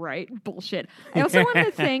 yeah, right. Bullshit. I also want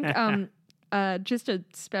to thank just a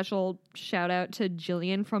special shout out to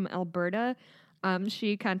Jillian from Alberta.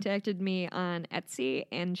 She contacted me on Etsy,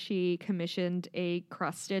 and she commissioned a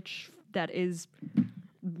cross stitch that is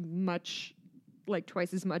much... like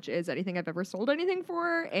twice as much as anything I've ever sold anything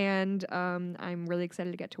for, and I'm really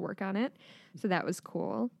excited to get to work on it. So that was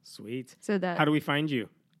cool. Sweet. So that how do we find you?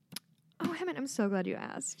 Oh, Hammond, I'm so glad you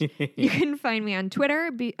asked. You can find me on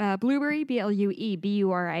Twitter, Blueberry,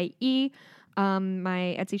 BLUEBURIE.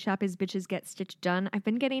 My Etsy shop is Bitches Get Stitched Done. I've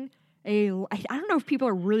been getting I don't know if people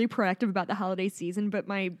are really proactive about the holiday season, but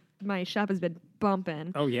my shop has been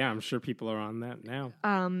bumping. Oh yeah, I'm sure people are on that now.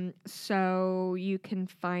 So you can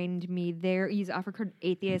find me there. Use offer code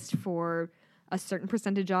Atheist for a certain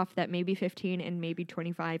percentage off. That may be 15 and maybe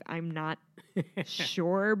 25. I'm not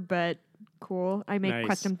sure, but cool. I make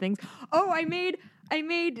custom things. Oh, I made.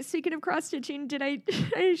 Speaking of cross stitching, did I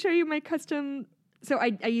show you my custom? So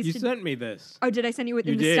I used You to. sent me this. Oh, did I send you it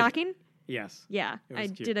in the did. stocking? Yes. Yeah, I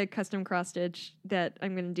cute. did a custom cross stitch that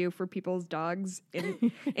I'm going to do for people's dogs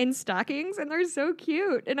in stockings, and they're so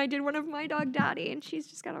cute. And I did one of my dog, Dottie, and she's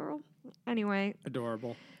just got a roll. Anyway.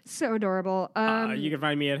 Adorable. So adorable. You can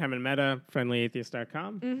find me at Hammondmeta,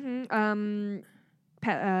 friendlyatheist.com.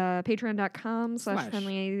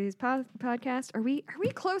 Patreon.com/friendlyatheist podcast. Are we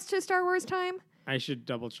close to Star Wars time? I should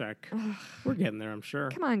double check. We're getting there, I'm sure.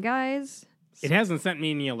 Come on, guys. It hasn't sent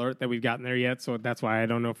me any alert that we've gotten there yet, so that's why I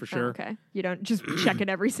don't know for sure. Okay. You don't just check it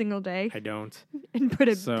every single day I don't. and put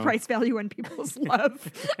a price value on people's love.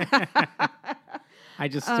 I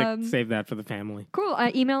just save that for the family. Cool.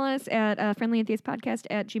 Email us at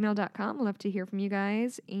friendlyatheistpodcast@gmail.com. Love to hear from you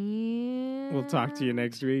guys. And We'll talk to you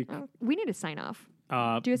next week. we need to sign off.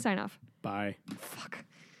 Do a sign off. Bye. Fuck.